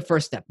that's going to be the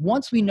first step.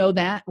 Once we know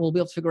that, we'll be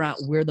able to figure out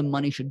where the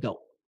money should go.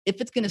 If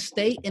it's going to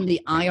stay in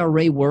the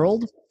IRA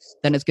world,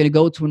 then it's going to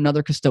go to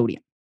another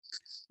custodian.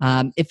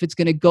 If it's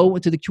going to go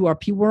into the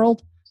QRP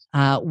world,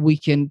 we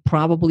can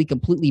probably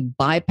completely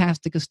bypass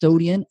the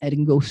custodian and it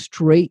can go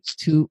straight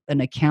to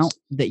an account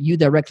that you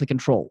directly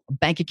control, a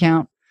bank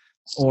account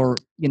or,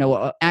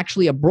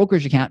 actually a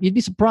brokerage account. You'd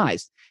be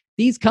surprised.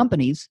 These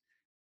companies,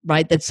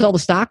 right, that sell the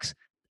stocks,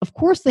 of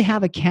course they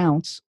have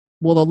accounts.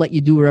 Well, they'll let you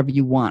do whatever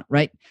you want,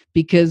 right?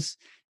 Because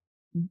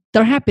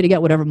they're happy to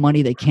get whatever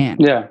money they can.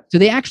 Yeah. So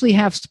they actually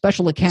have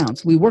special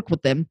accounts. We work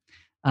with them.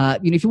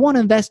 If you want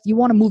to invest, you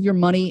want to move your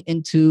money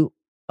into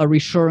a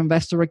Reisz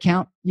investor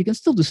account, you can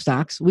still do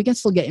stocks. We can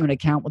still get you an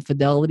account with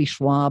Fidelity,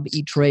 Schwab,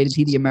 E-Trade, and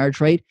TD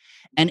Ameritrade.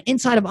 And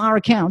inside of our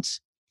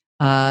accounts,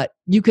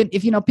 you can,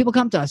 if people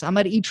come to us, I'm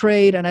at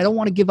E-Trade and I don't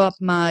want to give up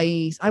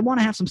I want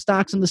to have some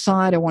stocks on the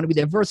side. I want to be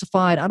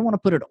diversified. I don't want to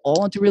put it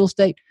all into real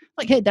estate.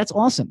 Like, hey, that's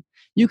awesome.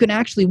 We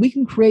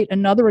can create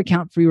another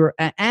account for you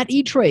at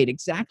E-Trade,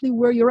 exactly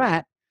where you're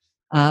at.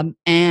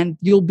 And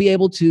you'll be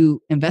able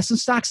to invest in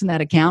stocks in that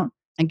account.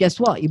 And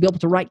guess what? You'll be able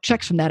to write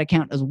checks from that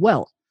account as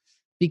well.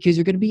 Because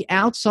you're going to be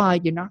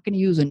outside. You're not going to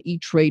use an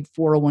E-Trade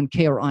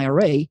 401k or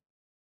IRA.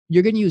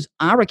 You're going to use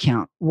our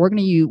account. We're going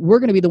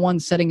to be the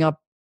ones setting up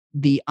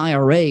the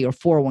IRA or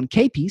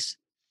 401k piece.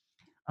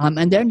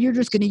 And then you're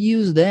just going to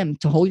use them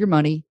to hold your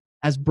money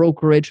as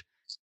brokerage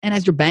and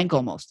as your bank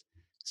almost.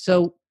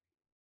 So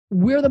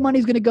where the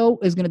money's going to go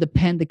is going to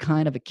depend the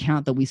kind of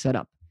account that we set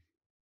up.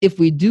 If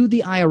we do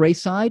the IRA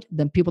side,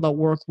 then people that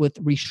work with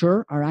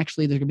Reisz are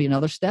actually, there's going to be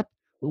another step.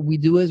 What we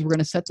do is we're going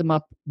to set them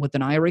up with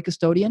an IRA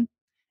custodian.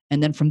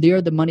 And then from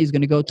there, the money is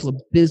going to go to a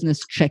business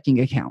checking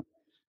account.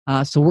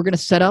 So we're going to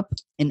set up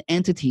an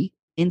entity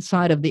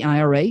inside of the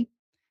IRA.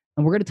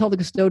 And we're going to tell the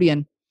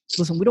custodian,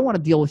 listen, we don't want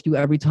to deal with you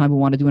every time we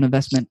want to do an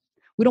investment.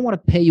 We don't want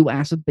to pay you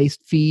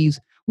asset-based fees.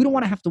 We don't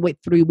want to have to wait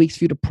 3 weeks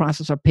for you to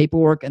process our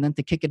paperwork and then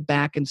to kick it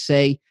back and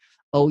say,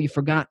 oh, you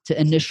forgot to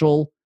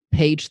initial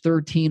page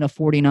 13 of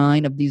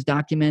 49 of these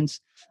documents.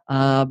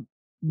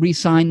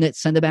 Re-sign it,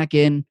 send it back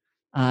in,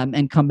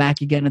 and come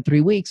back again in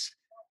 3 weeks,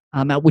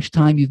 at which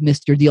time you've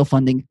missed your deal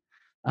funding.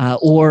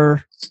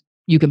 Or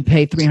you can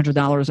pay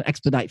 $300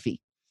 expedite fee,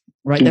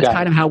 right? That's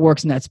kind of how it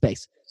works in that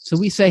space. So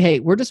we say,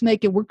 hey, we're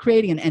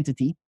creating an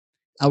entity.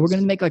 We're going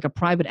to make like a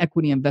private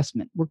equity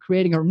investment. We're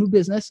creating a new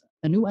business,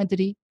 a new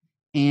entity,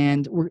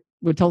 and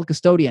we're telling the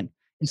custodian,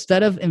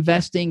 instead of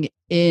investing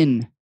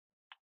in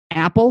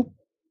Apple,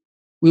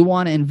 we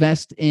want to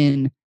invest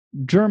in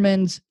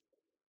German's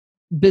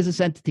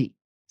business entity.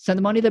 Send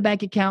the money to the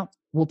bank account.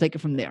 We'll take it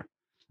from there.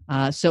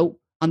 So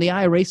on the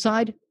IRA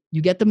side,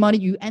 you get the money.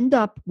 You end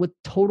up with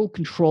total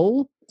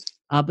control,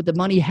 but the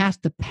money has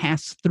to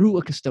pass through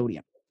a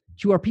custodian.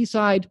 QRP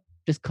side,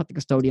 just cut the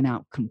custodian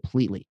out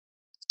completely.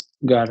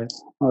 Got it.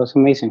 Oh, that's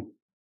amazing.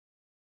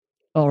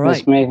 All right.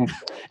 That's amazing.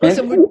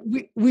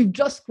 Listen, we've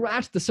just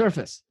scratched the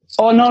surface.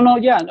 Oh, no.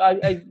 Yeah.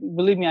 I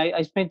believe me,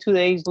 I spent 2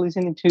 days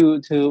listening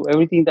to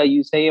everything that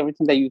you say,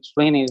 everything that you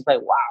explain. And it's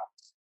like,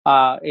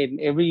 wow. And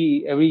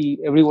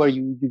everywhere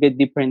you get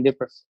deeper and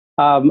deeper.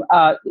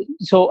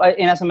 So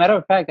as a matter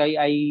of fact,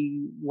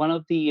 one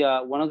of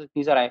the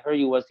things that I heard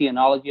you was the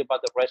analogy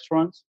about the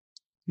restaurants.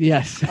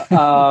 Yes.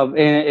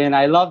 And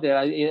I loved it.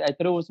 I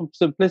thought it was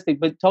simplistic,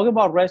 but talking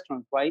about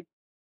restaurants, right?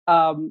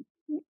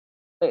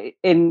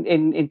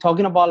 In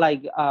talking about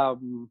like,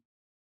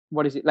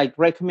 what is it, like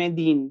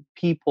recommending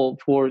people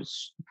for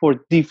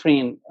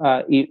different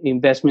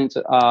investments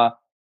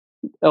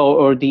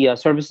or the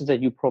services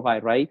that you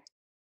provide, right?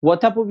 What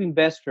type of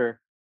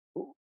investor,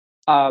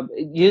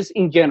 just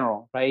in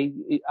general, right,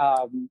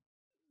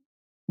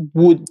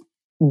 would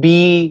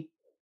be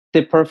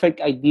the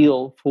perfect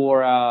ideal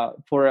for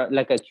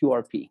like a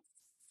QRP?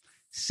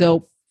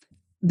 So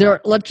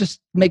let's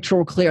just make sure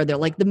we're clear there.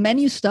 Like the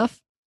menu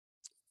stuff,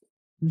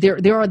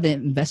 there are the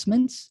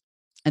investments,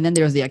 and then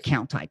there's the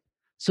account type.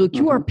 So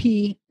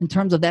QRP, in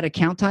terms of that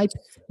account type,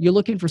 you're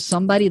looking for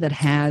somebody that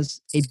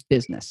has a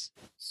business.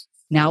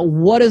 Now,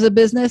 what is a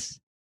business?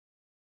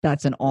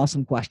 That's an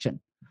awesome question,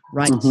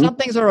 right? Some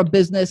things are a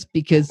business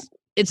because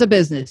it's a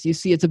business. You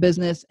see it's a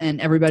business, and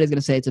everybody's going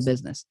to say it's a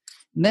business.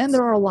 And then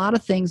there are a lot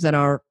of things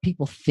that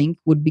people think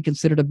would be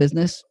considered a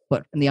business,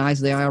 but in the eyes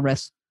of the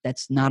IRS,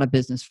 that's not a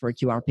business for a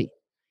QRP.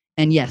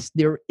 And yes,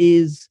 there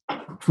is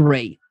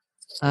gray.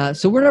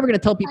 So we're never going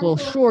to tell people,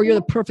 sure, you're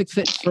the perfect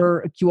fit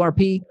for a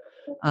QRP.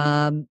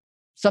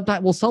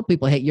 Sometimes we'll tell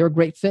people, hey, you're a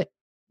great fit.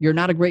 You're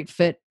not a great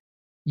fit.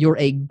 You're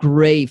a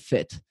gray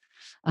fit.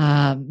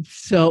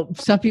 So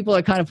some people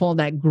are kind of falling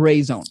that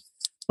gray zone,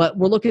 but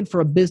we're looking for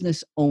a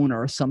business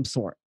owner of some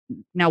sort.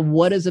 Now,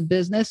 what is a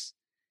business?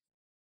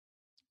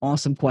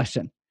 Awesome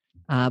question.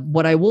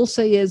 What I will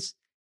say is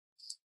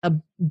a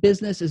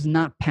business is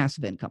not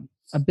passive income.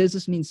 A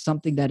business means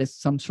something that is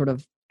some sort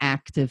of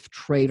active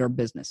trade or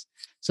business.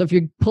 So if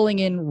you're pulling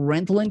in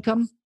rental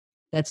income,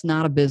 that's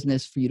not a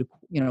business for you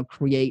to,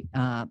 create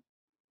a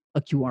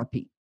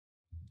QRP.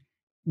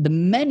 the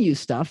menu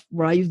stuff,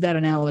 where I use that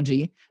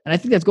analogy, and I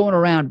think that's going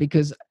around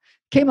because it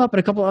came up in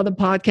a couple other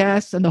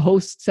podcasts, and the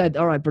host said,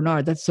 "All right,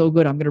 Bernard, that's so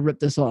good. I'm going to rip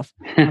this off.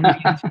 I'm going to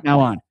use it from now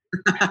on."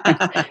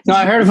 No,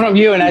 I heard it from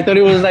you, and I thought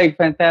it was like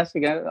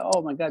fantastic.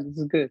 Oh my God, this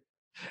is good.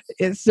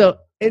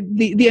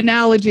 The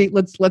analogy.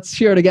 Let's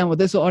share it again with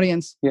this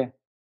audience. Yeah.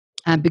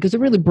 Because it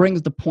really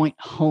brings the point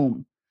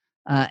home,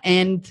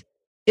 and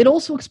it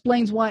also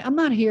explains why I'm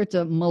not here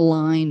to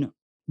malign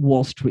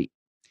Wall Street.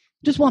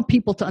 Just want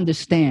people to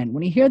understand.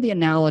 When you hear the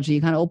analogy, it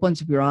kind of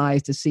opens up your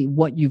eyes to see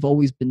what you've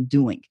always been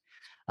doing.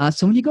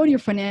 So when you go to your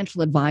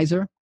financial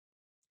advisor,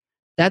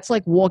 that's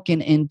like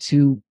walking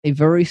into a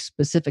very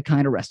specific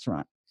kind of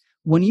restaurant.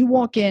 When you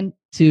walk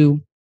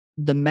into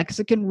the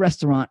Mexican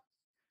restaurant,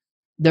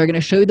 they're going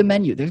to show you the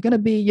menu. There's going to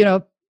be, you're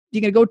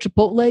going to go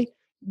Chipotle.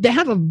 They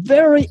have a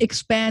very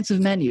expansive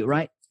menu,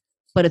 right?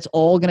 But it's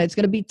going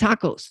to be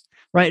tacos,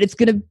 right? It's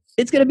going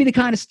to be the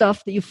kind of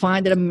stuff that you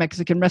find at a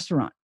Mexican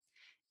restaurant.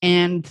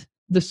 And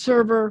the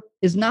server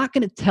is not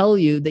going to tell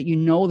you that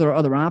there are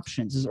other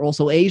options. There's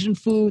also Asian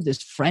food.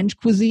 There's French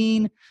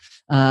cuisine.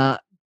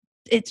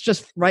 It's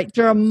just, right,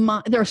 there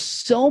are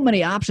so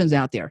many options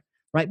out there,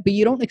 right? But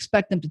you don't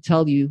expect them to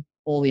tell you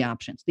all the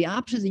options. The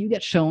options that you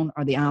get shown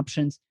are the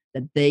options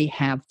that they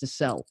have to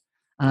sell.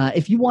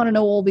 If you want to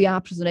know all the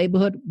options in the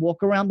neighborhood,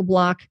 walk around the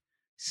block,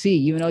 see,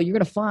 you're going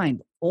to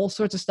find all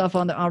sorts of stuff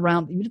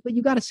around, but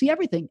you got to see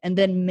everything and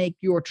then make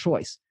your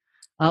choice.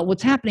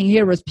 What's happening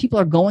here is people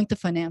are going to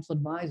financial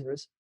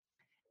advisors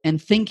and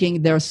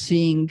thinking they're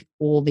seeing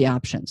all the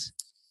options.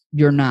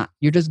 You're not.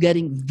 You're just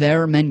getting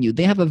their menu.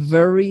 They have a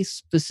very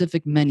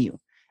specific menu,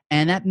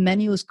 and that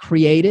menu is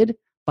created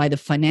by the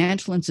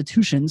financial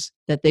institutions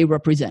that they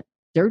represent.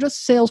 They're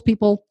just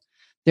salespeople.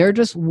 They're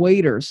just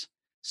waiters,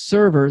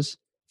 servers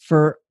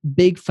for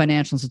big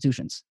financial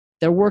institutions.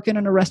 They're working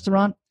in a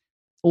restaurant.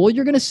 All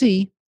you're going to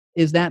see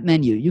is that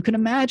menu. You can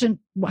imagine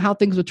how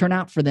things would turn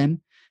out for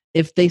them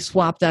if they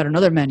swapped out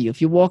another menu.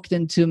 If you walked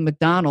into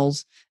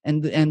McDonald's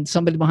and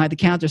somebody behind the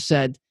counter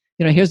said,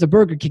 here's the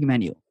Burger King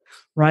menu,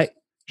 right?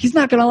 He's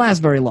not going to last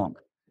very long.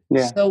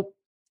 Yeah. So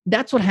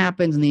that's what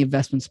happens in the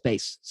investment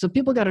space. So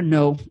people got to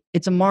know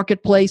it's a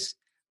marketplace,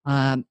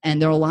 and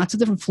there are lots of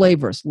different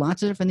flavors,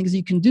 lots of different things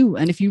you can do.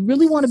 And if you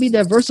really want to be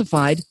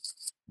diversified,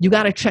 you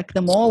got to check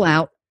them all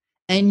out.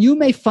 And you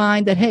may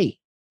find that, hey,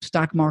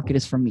 stock market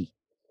is for me.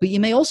 But you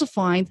may also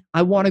find,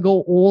 I want to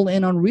go all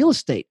in on real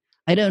estate.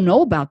 I don't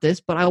know about this,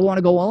 but I want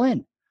to go all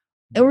in.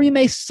 Or you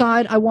may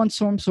decide, I want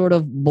some sort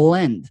of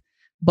blend.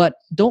 But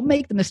don't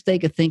make the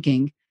mistake of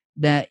thinking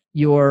that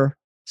your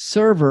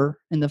server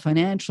and the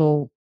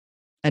financial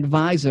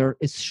advisor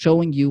is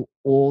showing you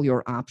all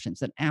your options.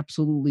 That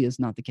absolutely is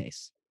not the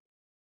case.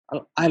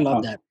 I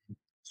love that.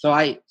 So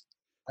I've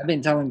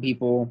been telling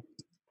people,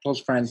 close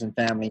friends and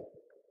family,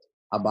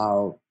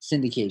 about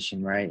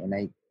syndication, right?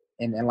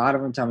 And a lot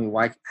of them tell me,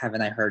 why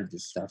haven't I heard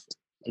this stuff?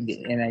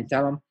 And I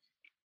tell them,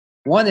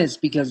 one is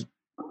because,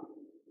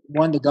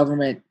 the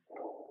government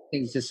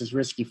thinks this is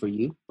risky for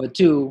you, but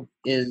two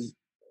is,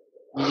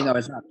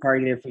 it's not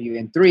targeted for you.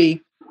 And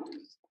three,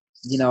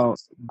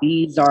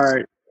 these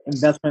are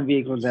investment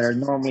vehicles that are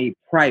normally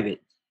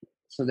private,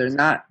 so they're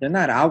not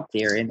out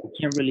there, and they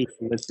can't really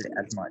solicit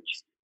as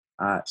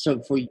much.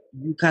 So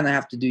you kind of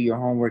have to do your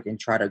homework and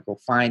try to go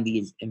find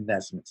these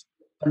investments.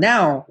 But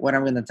now, what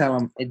I'm going to tell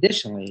them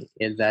additionally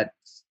is that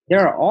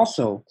there are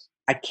also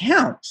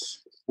accounts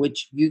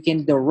which you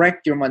can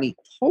direct your money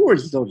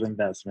towards those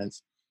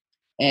investments,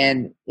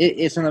 and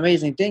it's an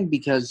amazing thing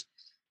because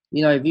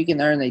if you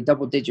can earn a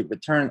double-digit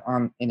return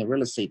in a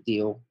real estate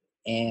deal,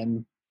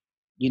 and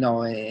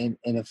and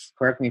if,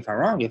 correct me if I'm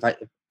wrong, if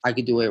I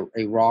could do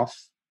a Roth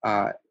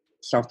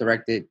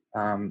self-directed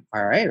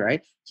IRA,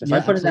 right? So if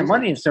I put in that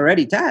money, it's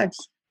already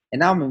taxed, and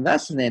now I'm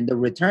investing in, the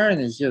return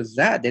is just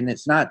that, then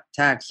it's not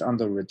taxed on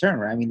the return,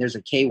 right? I mean, there's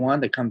a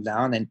K1 that comes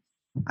down, and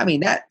I mean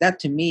that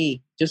to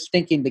me, just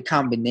thinking the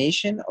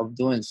combination of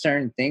doing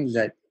certain things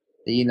that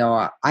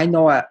I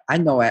know at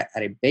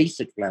a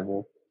basic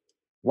level,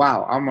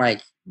 wow, I'm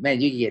like,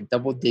 man, you can get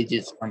double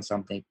digits on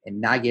something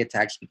and not get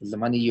taxed because the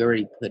money you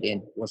already put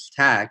in was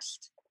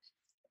taxed.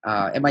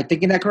 Am I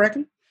thinking that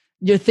correctly?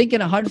 You're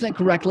thinking 100%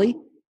 correctly,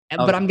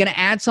 but I'm going to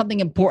add something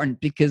important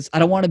because I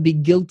don't want to be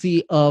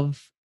guilty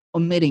of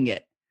omitting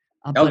it.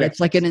 But it's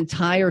like an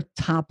entire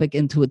topic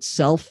into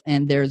itself,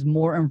 and there's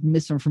more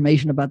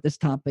misinformation about this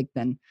topic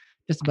than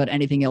just about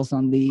anything else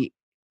in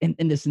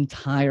this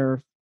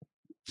entire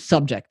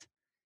subject.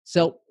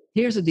 So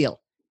here's the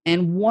deal.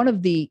 And one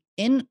of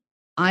in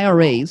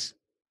IRAs,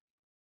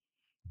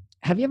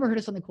 have you ever heard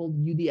of something called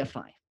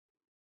UDFI?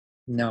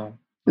 No.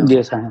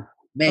 Yes, I have.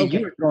 Man,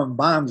 you were throwing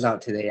bombs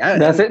out today.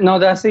 That's it. No,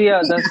 that's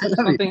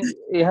something.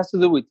 It has to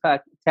do with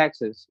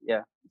taxes.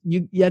 Yeah.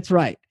 That's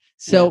right.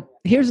 So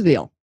here's the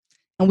deal.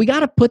 And we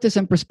got to put this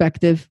in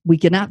perspective. We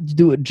cannot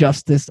do it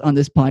justice on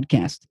this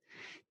podcast.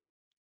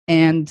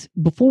 And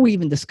before we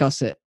even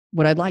discuss it,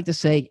 what I'd like to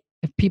say,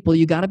 people,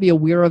 you got to be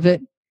aware of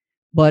it,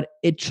 but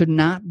it should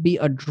not be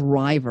a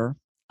driver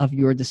of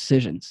your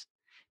decisions.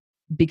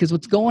 Because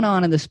what's going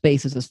on in the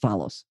space is as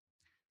follows.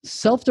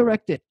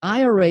 Self-directed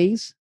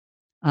IRAs,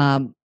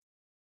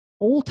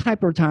 all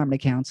type of retirement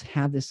accounts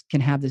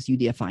can have this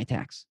UDFI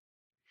tax.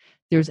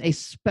 There's a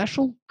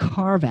special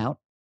carve out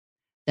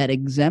that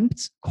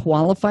exempts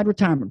qualified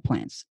retirement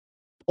plans,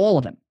 all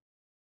of them,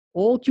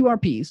 all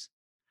QRPs,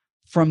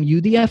 from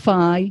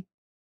UDFI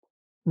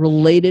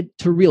related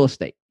to real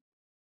estate.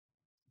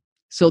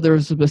 So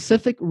there's a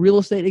specific real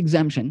estate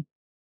exemption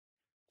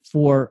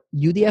for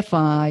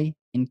UDFI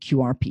and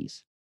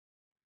QRPs.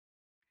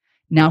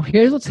 Now,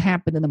 here's what's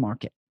happened in the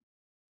market.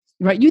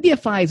 Right?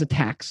 UDFI is a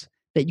tax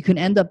that you can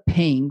end up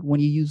paying when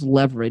you use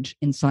leverage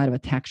inside of a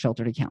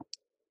tax-sheltered account.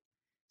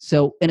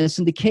 So in a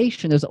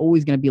syndication, there's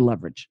always going to be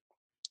leverage.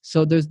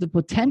 So there's the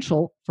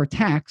potential for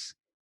tax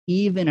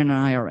even in an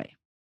IRA.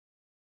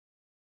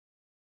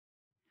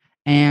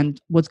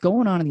 And what's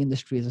going on in the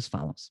industry is as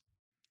follows.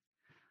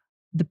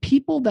 The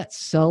people that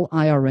sell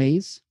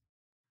IRAs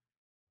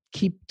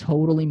keep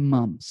totally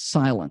mum,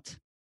 silent.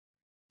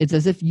 It's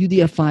as if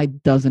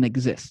UDFI doesn't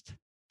exist.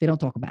 They don't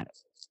talk about it.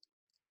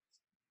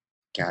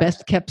 Gotcha.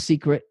 Best kept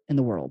secret in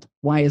the world.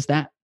 Why is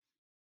that?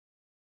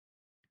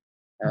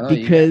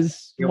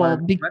 Because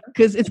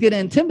it's going to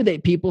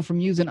intimidate people from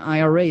using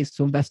IRAs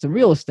to invest in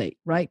real estate,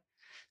 right?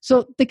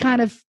 So they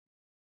kind of,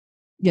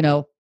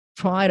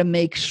 try to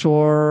make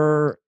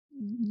sure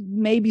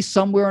maybe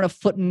somewhere in a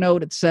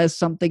footnote it says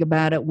something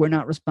about it. We're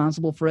not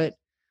responsible for it,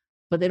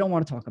 but they don't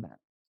want to talk about it.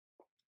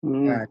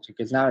 Gotcha,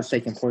 because now it's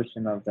taking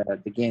portion of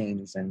the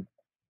gains and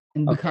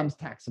becomes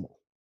taxable.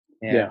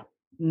 Yeah.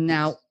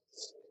 Now,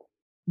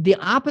 the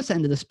opposite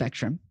end of the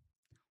spectrum,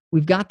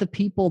 we've got the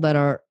people that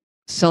are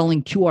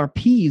selling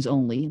QRPs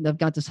only. They've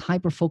got this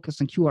hyper focus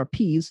on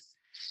QRPs.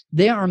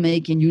 They are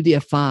making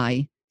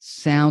UDFI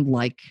sound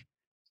like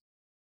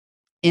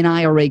an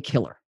IRA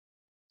killer.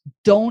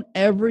 Don't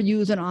ever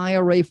use an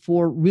IRA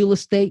for real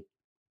estate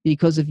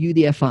because of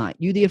UDFI.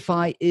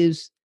 UDFI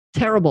is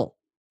terrible.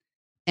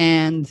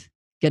 And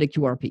get a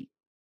QRP.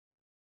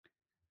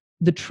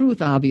 The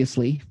truth,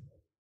 obviously,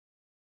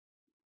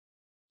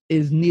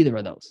 is neither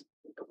of those.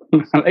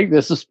 I like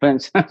the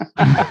suspense.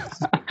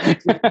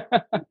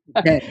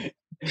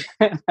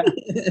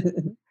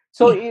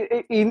 So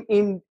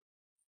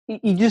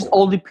it just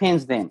all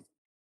depends then.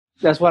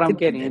 That's what I'm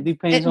getting. It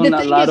depends on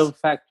a lot of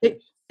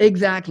factors.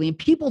 Exactly. And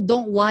people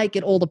don't like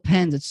it all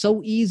depends. It's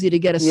so easy to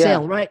get a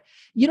sale, right?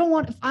 You don't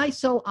want, if I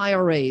sell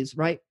IRAs,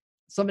 right?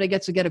 Somebody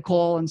gets to get a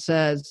call and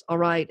says, all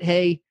right,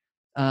 hey,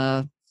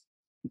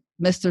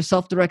 Mr.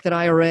 Self-Directed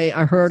IRA,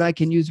 I heard I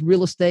can use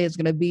real estate. It's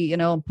going to be,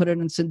 put it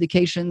in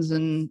syndications.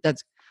 And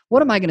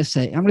what am I going to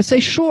say? I'm going to say,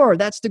 sure,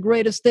 that's the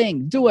greatest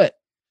thing. Do it.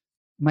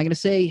 Am I going to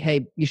say,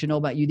 hey, you should know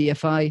about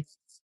UDFI?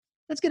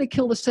 That's going to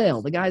kill the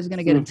sale. The guy's going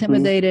to get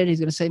intimidated. He's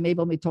going to say, maybe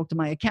let me talk to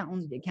my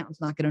accountant. The accountant's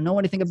not going to know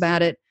anything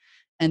about it.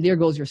 And there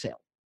goes your sale,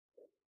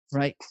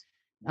 right?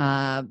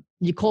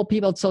 You call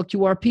people that sell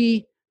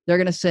QRP. They're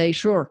going to say,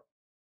 sure,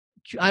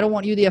 I don't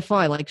want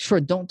UDFI. Like,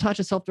 sure, don't touch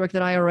a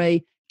self-directed IRA.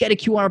 Get a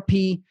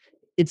QRP.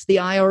 It's the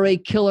IRA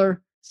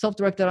killer,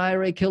 self-directed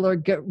IRA killer.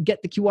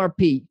 Get the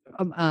QRP.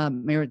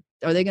 Mayor,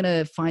 are they going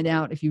to find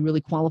out if you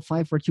really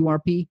qualify for a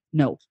QRP?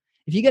 No.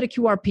 If you get a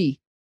QRP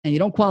and you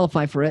don't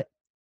qualify for it,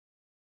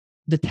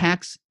 the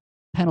tax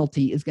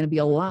penalty is going to be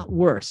a lot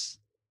worse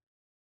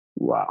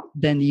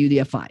than the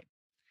UDFI.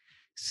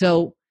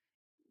 So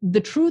the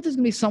truth is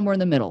going to be somewhere in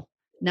the middle.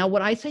 Now,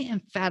 what I say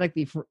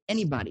emphatically for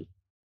anybody,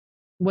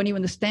 when you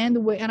understand the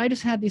way, and I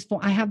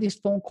have these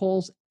phone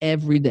calls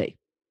every day,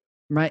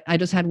 right? I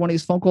just had one of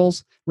these phone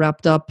calls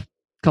wrapped up a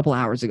couple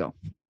hours ago,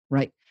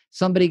 right?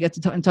 Somebody gets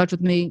in touch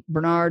with me,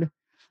 Bernard,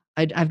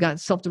 I've got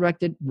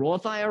self-directed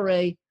Roth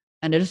IRA,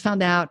 and I just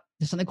found out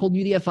there's something called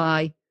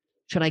UDFI.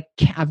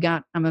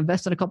 I'm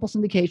invested in a couple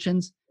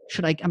syndications.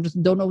 I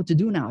just don't know what to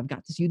do now. I've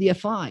got this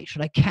UDFI.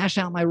 Should I cash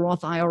out my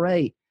Roth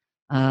IRA?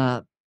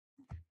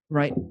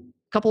 Right.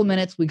 A couple of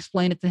minutes, we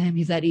explain it to him.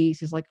 He's at ease.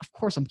 He's like, of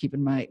course I'm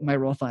keeping my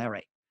Roth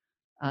IRA.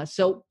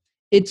 So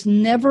it's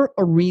never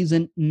a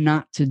reason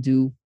not to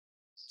do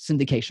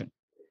syndication.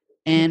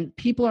 And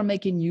people are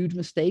making huge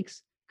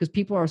mistakes because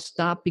people are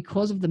stopped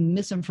because of the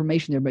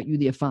misinformation there about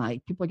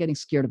UDFI. People are getting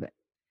scared of it.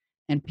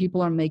 And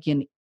people are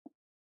making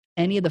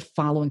any of the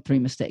following three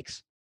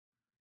mistakes.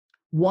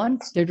 One,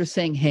 they're just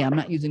saying, hey, I'm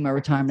not using my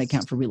retirement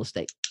account for real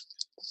estate.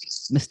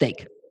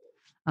 Mistake.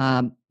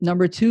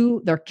 Number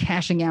two, they're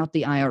cashing out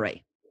the IRA.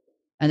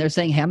 And they're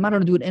saying, hey, I'm not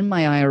going to do it in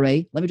my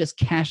IRA. Let me just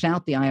cash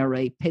out the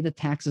IRA, pay the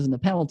taxes and the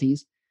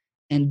penalties,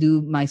 and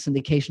do my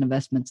syndication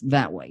investments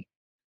that way.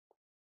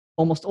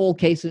 Almost all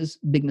cases,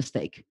 big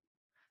mistake.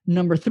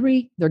 Number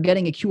three, they're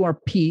getting a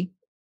QRP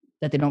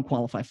that they don't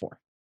qualify for.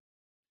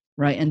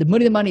 Right? And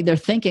the money, they're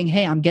thinking,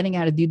 hey, I'm getting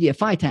out of the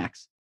UDFI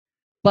tax.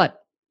 But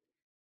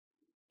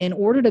in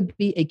order to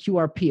be a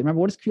QRP, remember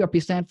what does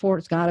QRP stand for?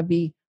 It's got to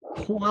be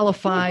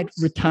Qualified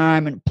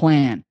Retirement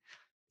Plan.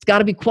 It's got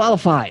to be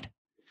qualified,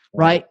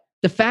 right?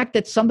 The fact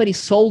that somebody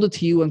sold it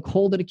to you and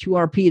called it a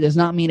QRP does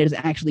not mean it is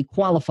actually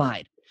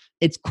qualified.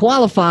 It's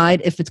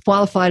qualified if it's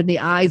qualified in the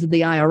eyes of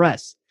the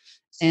IRS.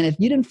 And if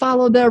you didn't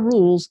follow their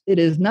rules, it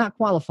is not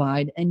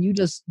qualified, and you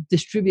just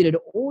distributed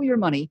all your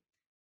money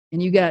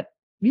and you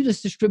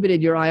just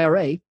distributed your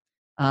IRA,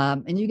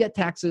 and you get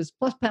taxes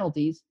plus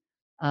penalties,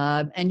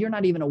 and you're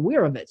not even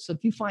aware of it. So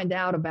if you find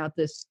out about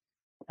this,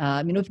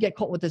 if you get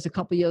caught with this a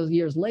couple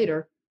years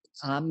later,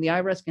 the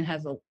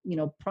IRS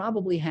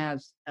probably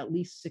has at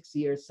least 6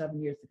 years,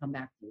 7 years to come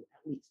back to you,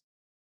 at least,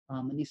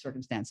 in these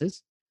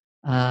circumstances.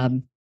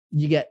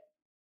 You get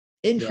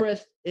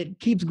interest, it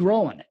keeps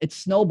growing, it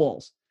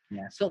snowballs.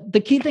 Yeah. So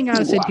the key thing I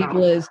would say to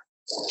people is,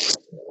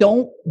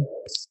 don't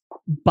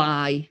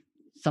buy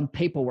some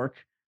paperwork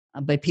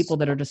by people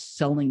that are just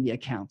selling the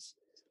accounts.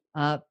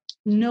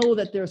 Know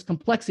that there's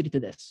complexity to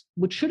this,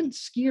 which shouldn't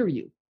scare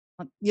you.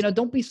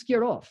 Don't be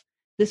scared off.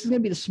 This is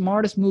going to be the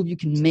smartest move you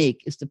can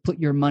make, is to put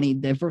your money,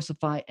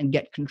 diversify, and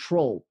get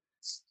control.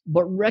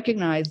 But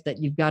recognize that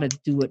you've got to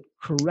do it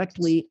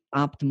correctly,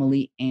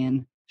 optimally,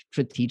 and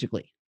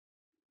strategically.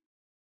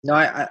 No,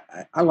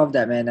 I love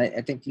that, man.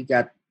 I think you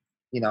got,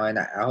 and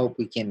I hope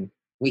we can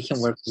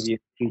work with you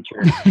in the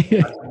future.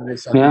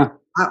 Yeah.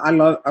 I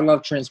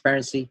love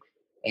transparency,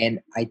 and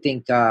I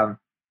think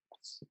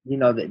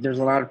there's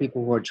a lot of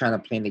people who are trying to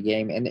play the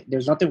game, and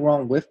there's nothing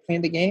wrong with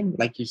playing the game.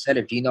 Like you said,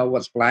 if you know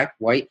what's black,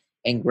 white,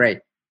 and gray.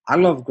 I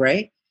love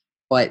gray,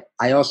 but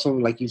I also,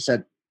 like you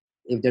said,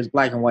 if there's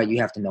black and white, you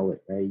have to know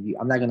it, right?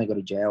 I'm not going to go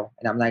to jail,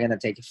 and I'm not going to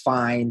take a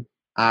fine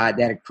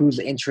that accrues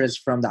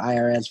interest from the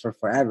IRS for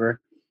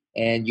forever,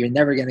 and you're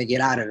never going to get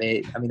out of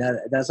it. I mean,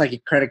 that's like a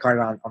credit card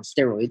on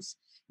steroids.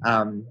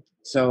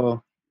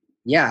 So,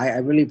 yeah, I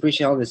really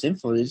appreciate all this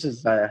info. This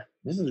is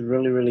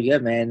really, really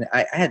good, man.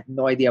 I had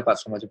no idea about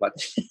so much about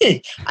this.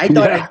 I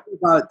thought I knew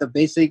about the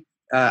basic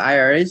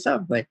IRA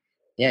stuff, but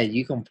yeah,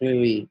 you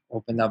completely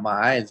opened up my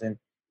eyes, and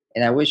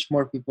I wish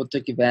more people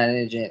took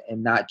advantage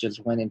and not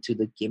just went into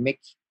the gimmick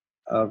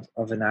of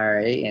an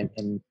IRA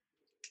and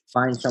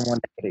find someone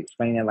that could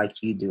explain it like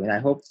you do. And I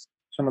hope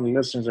some of the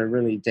listeners are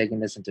really taking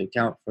this into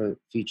account for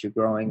future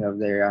growing of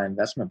their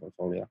investment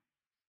portfolio.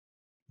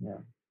 Yeah,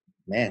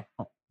 man,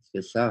 it's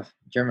good stuff.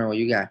 German, what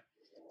you got?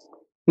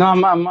 No,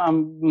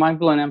 I'm mind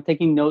blown. I'm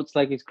taking notes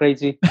like it's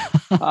crazy.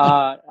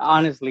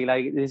 Honestly,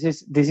 like this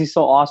is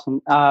so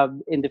awesome.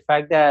 In the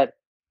fact that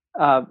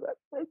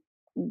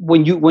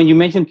when you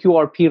mentioned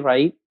QRP,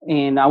 right?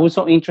 And I was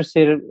so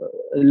interested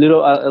a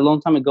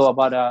long time ago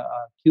about a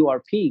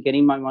QRP,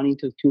 getting my money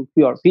into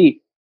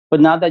QRP. But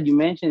now that you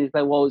mentioned, it's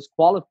like, well, it's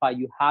qualified.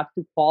 You have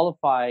to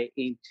qualify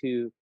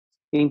into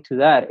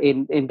that.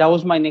 And that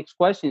was my next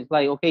question. It's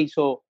like, okay,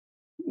 so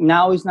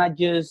now it's not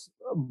just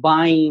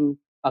buying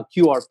a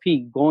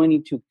QRP, going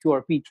into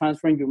QRP,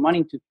 transferring your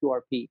money to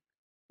QRP.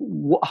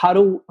 How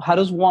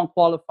does one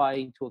qualify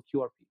into a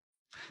QRP?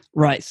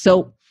 Right.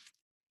 So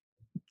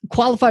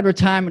qualified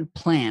retirement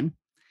plan.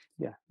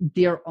 Yeah.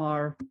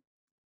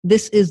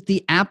 This is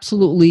the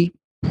absolutely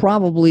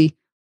probably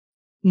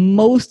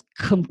most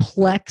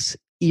complex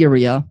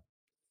area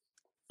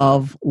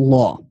of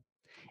law.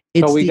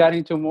 So we got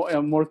into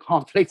a more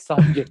complex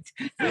subject.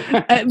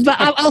 But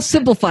I'll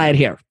simplify it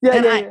here.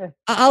 Yeah.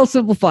 I'll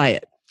simplify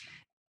it.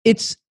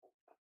 It's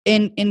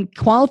in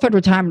qualified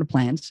retirement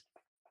plans,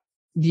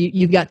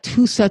 you've got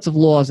two sets of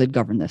laws that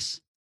govern this.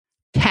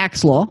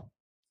 Tax law,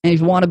 and if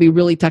you want to be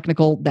really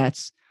technical,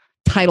 that's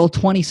Title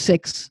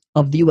 26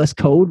 of the U.S.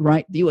 Code,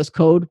 right? The U.S.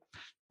 Code,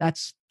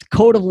 that's the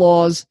code of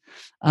laws.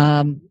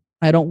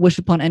 I don't wish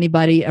upon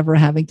anybody ever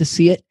having to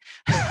see it.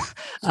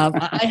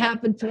 I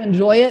happen to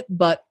enjoy it,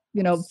 but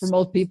for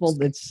most people,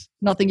 it's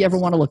nothing you ever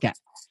want to look at,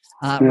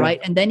 right?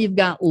 And then you've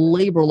got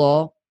labor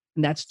law,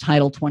 and that's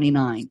Title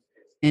 29.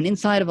 And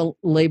inside of a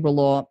labor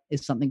law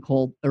is something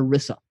called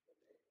ERISA.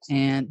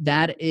 And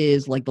that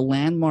is like the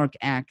landmark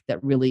act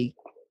that really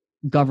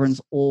governs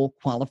all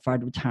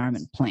qualified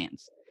retirement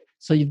plans.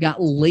 So you've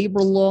got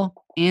labor law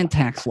and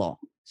tax law.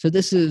 So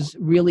this is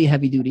really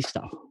heavy duty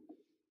stuff.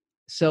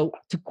 So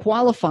to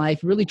qualify,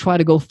 if you really try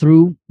to go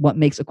through what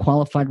makes a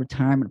qualified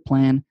retirement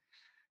plan,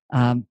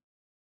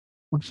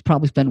 we'll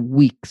probably spend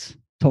weeks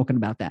talking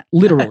about that,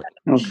 literally.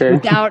 Okay.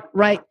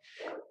 Right?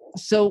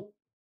 So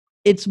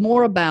it's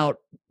more about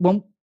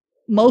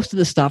most of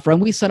the stuff, right?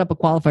 When we set up a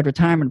qualified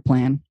retirement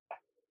plan,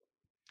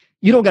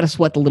 you don't got to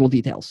sweat the little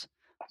details.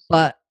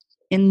 But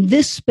in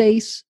this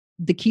space,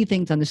 the key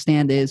thing to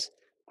understand is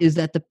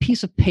that the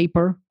piece of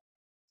paper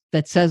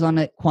that says on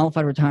a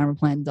qualified retirement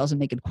plan doesn't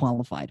make it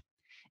qualified.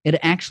 It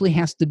actually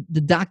has to,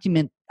 the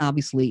document,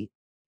 obviously,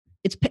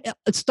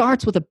 it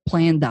starts with a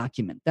plan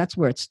document. That's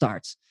where it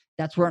starts.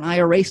 That's where an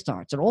IRA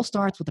starts. It all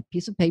starts with a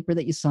piece of paper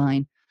that you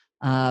sign.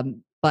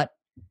 But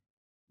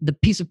the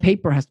piece of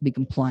paper has to be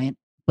compliant.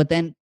 But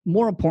then,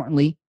 more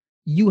importantly,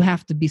 you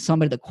have to be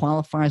somebody that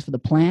qualifies for the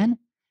plan,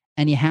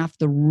 and you have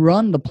to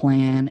run the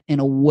plan in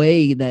a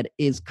way that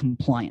is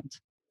compliant.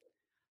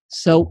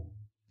 So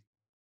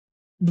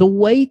the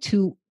way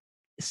to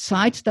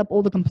sidestep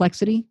all the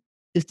complexity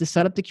is to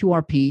set up the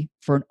QRP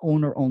for an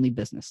owner-only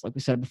business, like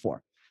we said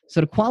before.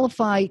 So to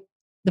qualify,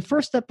 the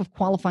first step of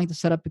qualifying to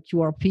set up a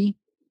QRP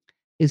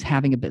is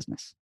having a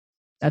business.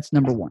 That's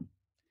number one.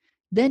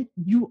 Then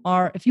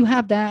if you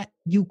have that,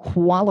 you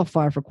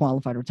qualify for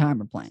qualified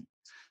retirement plan.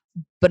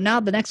 But now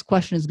the next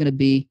question is going to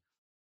be,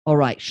 all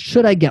right,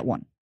 should I get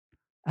one?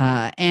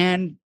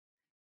 And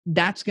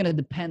that's going to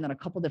depend on a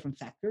couple different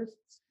factors.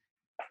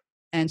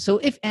 And so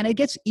and it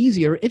gets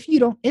easier if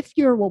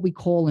you're what we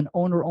call an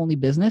owner-only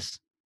business,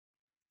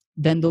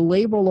 then the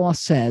labor law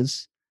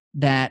says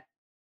that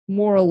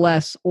more or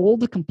less all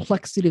the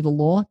complexity of the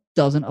law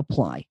doesn't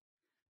apply,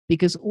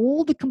 because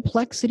all the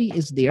complexity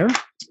is there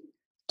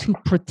to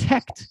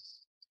protect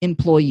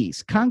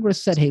employees.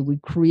 Congress said, hey, we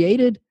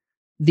created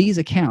these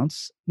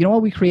accounts. You know why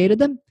we created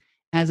them?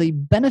 As a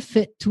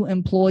benefit to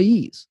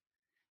employees.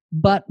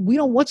 But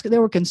they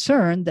were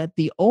concerned that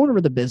the owner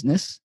of the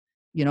business,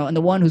 and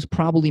the one who's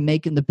probably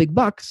making the big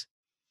bucks,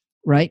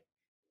 right?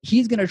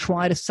 He's going to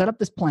try to set up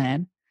this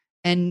plan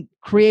and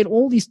create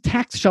all these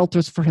tax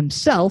shelters for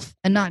himself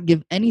and not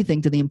give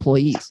anything to the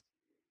employees,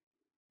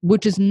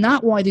 which is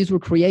not why these were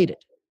created.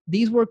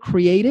 These were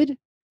created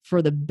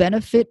for the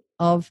benefit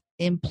of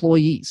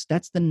employees.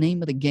 That's the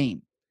name of the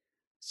game.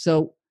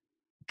 So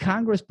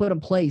Congress put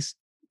in place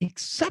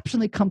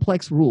exceptionally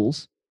complex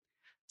rules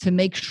to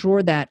make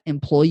sure that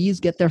employees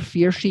get their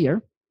fair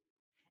share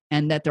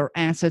and that their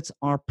assets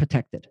are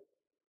protected.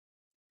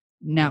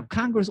 Now,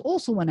 Congress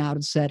also went out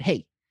and said,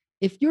 hey,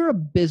 if you're a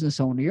business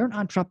owner, you're an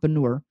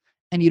entrepreneur,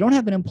 and you don't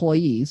have any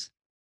employees,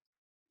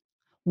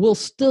 we'll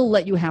still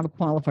let you have a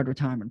qualified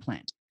retirement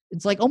plan.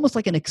 It's almost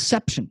like an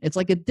exception. It's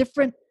like a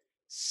different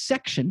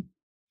section,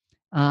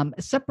 a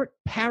separate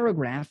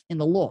paragraph in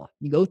the law.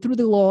 You go through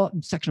the law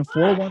in Section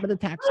 401 of the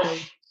tax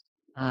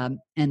code,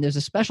 and there's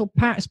a special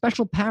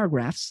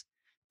paragraphs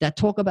that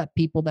talk about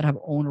people that have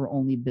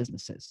owner-only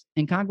businesses.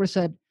 And Congress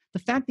said, the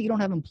fact that you don't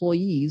have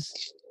employees,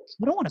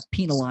 we don't want to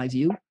penalize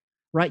you,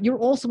 right? You're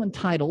also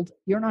entitled,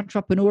 you're an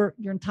entrepreneur,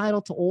 you're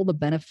entitled to all the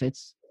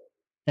benefits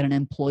that an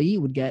employee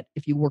would get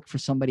if you worked for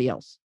somebody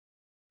else.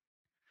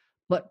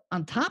 But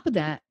on top of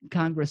that,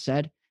 Congress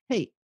said,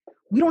 hey,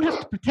 we don't have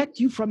to protect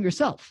you from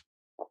yourself,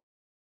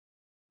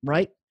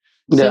 right?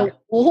 Yeah. So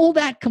all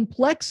that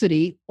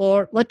complexity,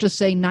 or let's just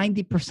say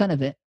 90%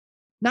 of it,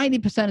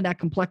 90% of that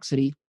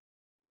complexity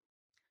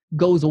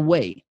goes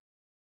away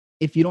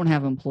if you don't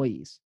have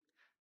employees.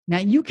 Now,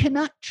 you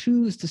cannot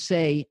choose to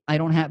say, I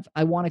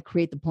want to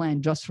create the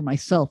plan just for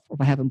myself, or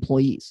if I have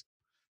employees,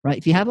 right?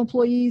 If you have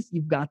employees,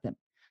 you've got them.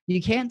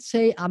 You can't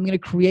say, I'm going to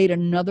create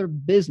another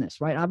business,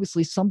 right?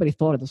 Obviously, somebody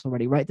thought of this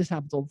already, right? This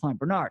happens all the time.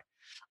 Bernard,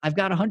 I've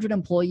got 100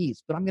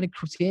 employees, but I'm going to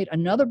create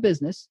another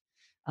business.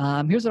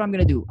 Here's what I'm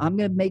going to do. I'm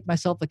going to make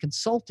myself a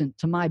consultant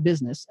to my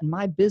business, and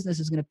my business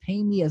is going to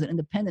pay me as an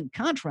independent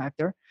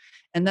contractor,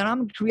 and then I'm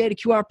going to create a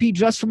QRP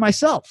just for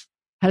myself.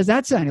 How does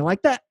that sound? You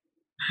like that?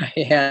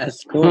 Yeah,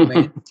 it's cool,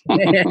 man.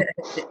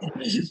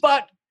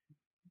 But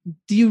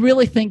do you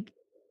really think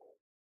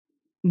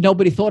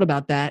nobody thought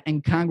about that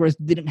and Congress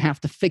didn't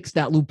have to fix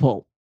that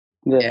loophole?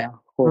 Yeah.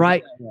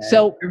 Right? Yeah.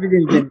 So,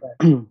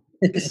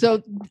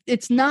 So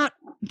it's not,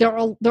 there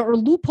are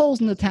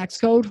loopholes in the tax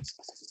code,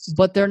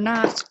 but there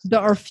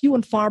are few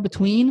and far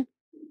between.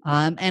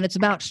 And it's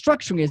about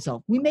structuring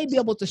itself. We may be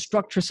able to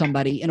structure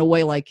somebody in a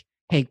way like,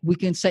 hey, we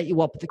can set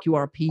you up with the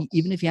QRP,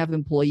 even if you have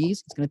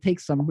employees. It's going to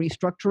take some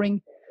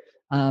restructuring.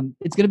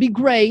 It's going to be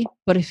gray,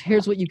 but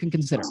here's what you can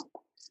consider.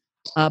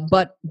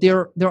 But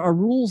there are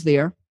rules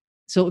there.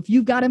 So if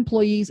you've got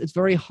employees, it's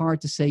very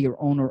hard to say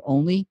you're owner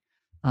only.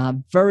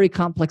 Very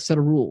complex set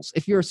of rules.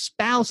 If your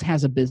spouse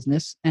has a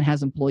business and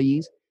has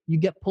employees, you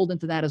get pulled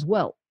into that as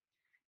well.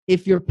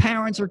 If your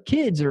parents or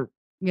kids are,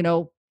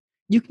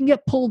 you can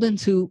get pulled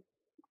into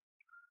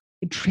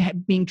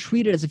being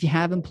treated as if you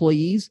have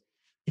employees,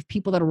 if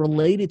people that are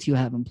related to you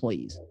have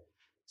employees.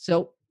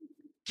 So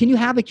can you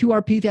have a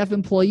QRP if you have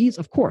employees?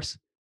 Of course.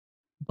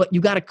 But you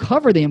got to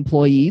cover the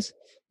employees.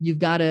 You've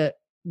got to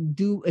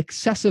do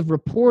excessive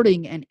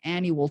reporting and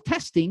annual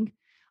testing.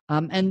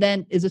 And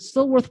then is it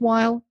still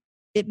worthwhile?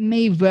 It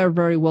may very,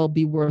 very well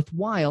be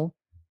worthwhile,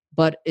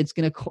 but it's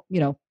going to,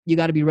 you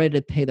got to be ready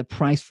to pay the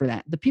price for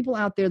that. The people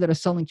out there that are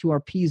selling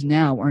QRPs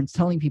now aren't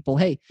telling people,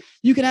 hey,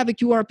 you can have a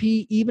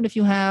QRP even if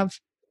you have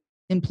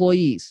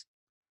employees.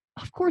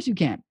 Of course you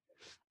can.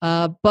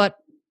 But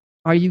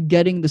are you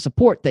getting the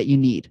support that you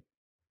need?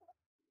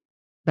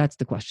 That's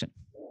the question.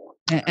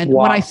 And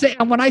wow.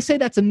 when I say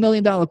that's $1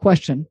 million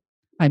question,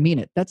 I mean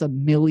it. That's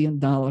 $1 million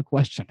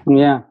question.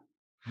 Yeah.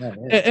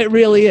 It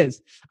really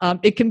is.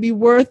 It can be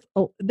worth.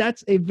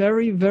 That's a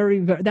very, very,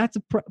 very. That's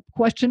a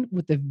question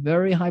with a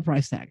very high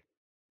price tag.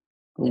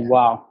 Yeah.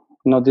 Wow.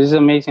 No, this is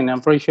amazing. I'm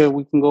pretty sure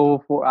we can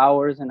go for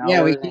hours and hours.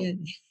 Yeah, we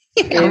can.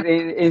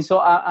 And so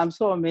I'm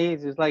so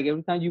amazed. It's like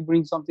every time you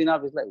bring something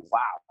up, it's like, wow.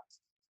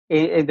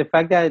 And the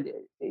fact that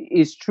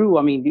it's true.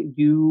 I mean,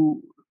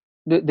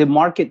 the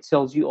market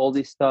sells you all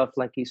this stuff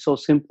like it's so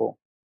simple.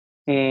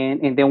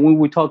 And then when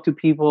we talk to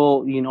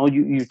people,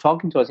 you're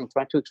talking to us and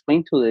trying to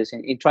explain to this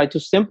and try to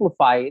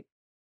simplify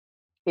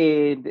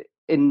it.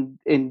 And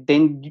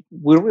then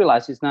we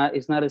realize it's not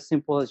as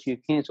simple as you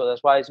can. So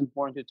that's why it's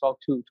important to talk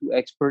to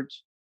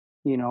experts,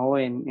 and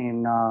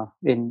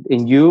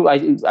you,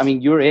 I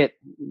mean, you're it.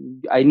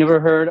 I never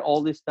heard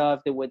all this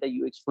stuff the way that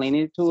you explain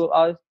it to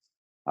us.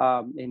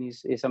 And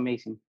it's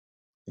amazing.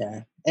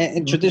 Yeah.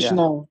 And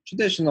traditional,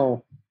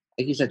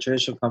 like you said,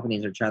 traditional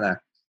companies are trying to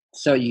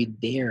sell you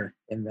their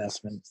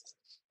investments,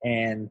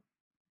 and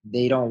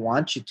they don't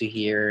want you to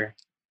hear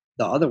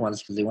the other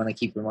ones because they want to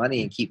keep your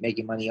money and keep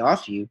making money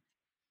off you.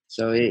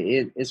 So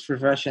it's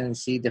refreshing to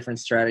see different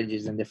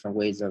strategies and different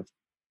ways of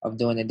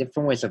doing it,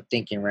 different ways of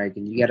thinking, right?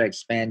 Because you got to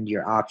expand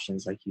your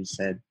options, like you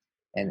said,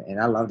 and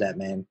I love that,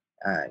 man.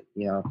 I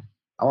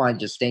want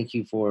to just thank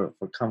you for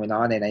coming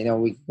on, and I know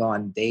we could go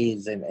on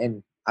days,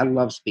 and I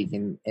love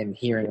speaking and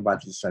hearing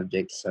about these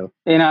subjects. So,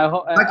 and I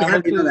hope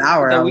another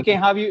hour that we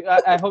can have you.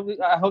 I hope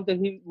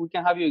that we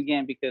can have you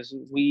again, because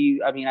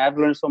I've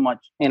learned so much,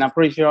 and I'm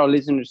pretty sure our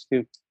listeners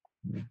too.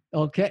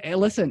 Okay. Hey,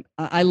 listen,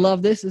 I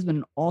love this. This has been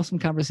an awesome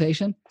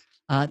conversation.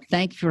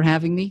 Thank you for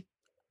having me.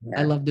 Yeah.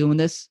 I love doing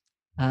this,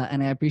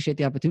 and I appreciate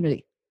the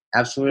opportunity.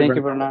 Absolutely. Thank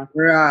you, Bernard.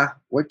 Where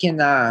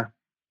can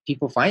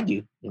people find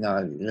you?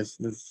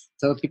 Let's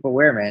tell people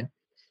where, man.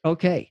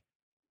 Okay.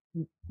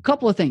 A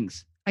couple of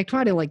things. I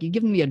try to, you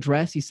give them the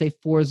address, you say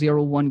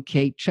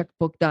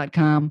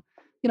 401kcheckbook.com.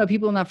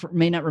 People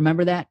may not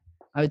remember that.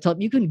 I would tell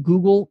them you can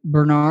Google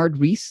Bernard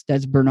Reisz.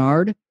 That's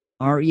Bernard,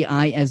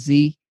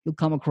 Reisz. You'll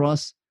come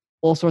across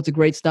all sorts of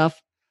great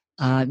stuff.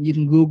 You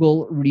can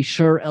Google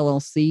Reisz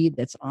LLC.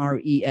 That's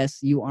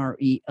Resure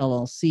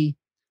LLC,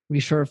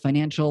 Reisz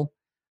Financial.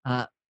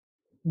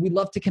 We'd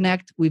love to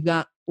connect. We've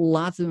got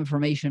lots of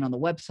information on the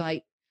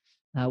website.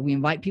 We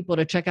invite people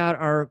to check out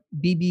our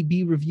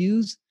BBB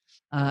reviews.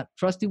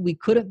 Trust me, we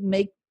couldn't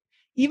make,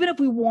 even if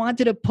we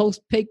wanted to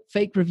post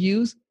fake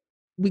reviews,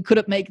 we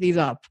couldn't make these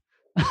up.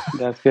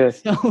 That's good.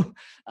 So,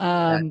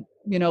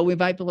 we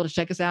invite people to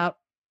check us out.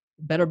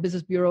 Better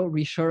Business Bureau,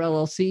 Reisz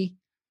LLC.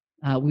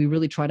 We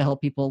really try to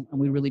help people, and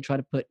we really try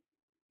to put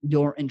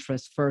your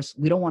interests first.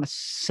 We don't want to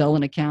sell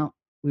an account.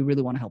 We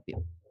really want to help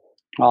you.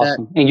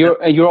 Awesome. And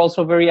you're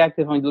also very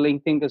active on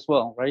LinkedIn as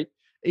well, right?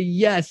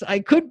 Yes, I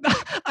could.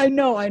 I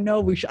know.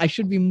 I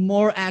should be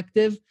more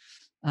active.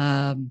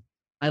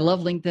 I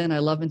love LinkedIn. I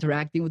love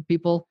interacting with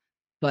people,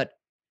 but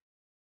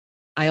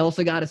I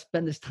also got to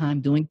spend this time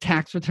doing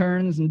tax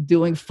returns and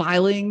doing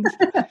filings.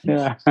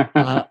 Yeah.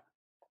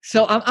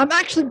 So I'm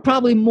actually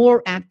probably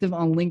more active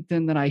on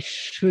LinkedIn than I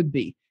should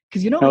be,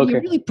 because you're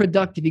really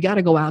productive. You got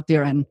to go out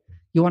there and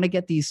you want to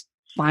get these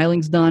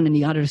filings done, and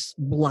you got to just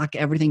block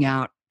everything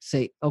out.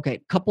 Say, okay,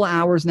 a couple of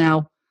hours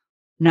now,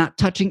 not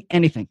touching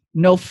anything.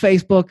 No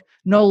Facebook,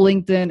 no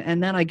LinkedIn.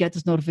 And then I get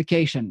this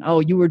notification. Oh,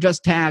 you were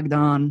just tagged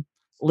on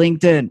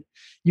LinkedIn.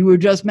 You were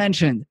just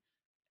mentioned.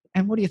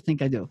 And what do you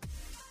think I do?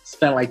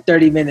 Spent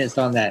 30 minutes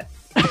on that.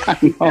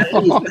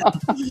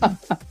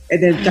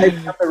 And then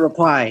type up a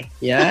reply.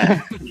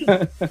 Yeah.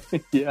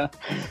 Yeah.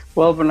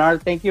 Well,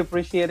 Bernard, thank you.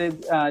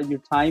 Appreciated your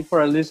time. For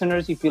our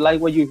listeners, if you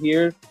like what you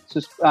hear,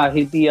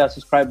 hit the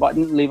subscribe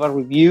button, leave a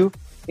review,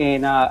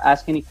 and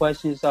ask any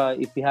questions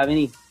if you have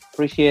any.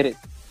 Appreciate it.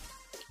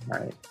 All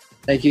right.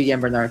 Thank you again,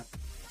 Bernard.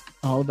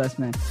 All the best,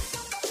 man.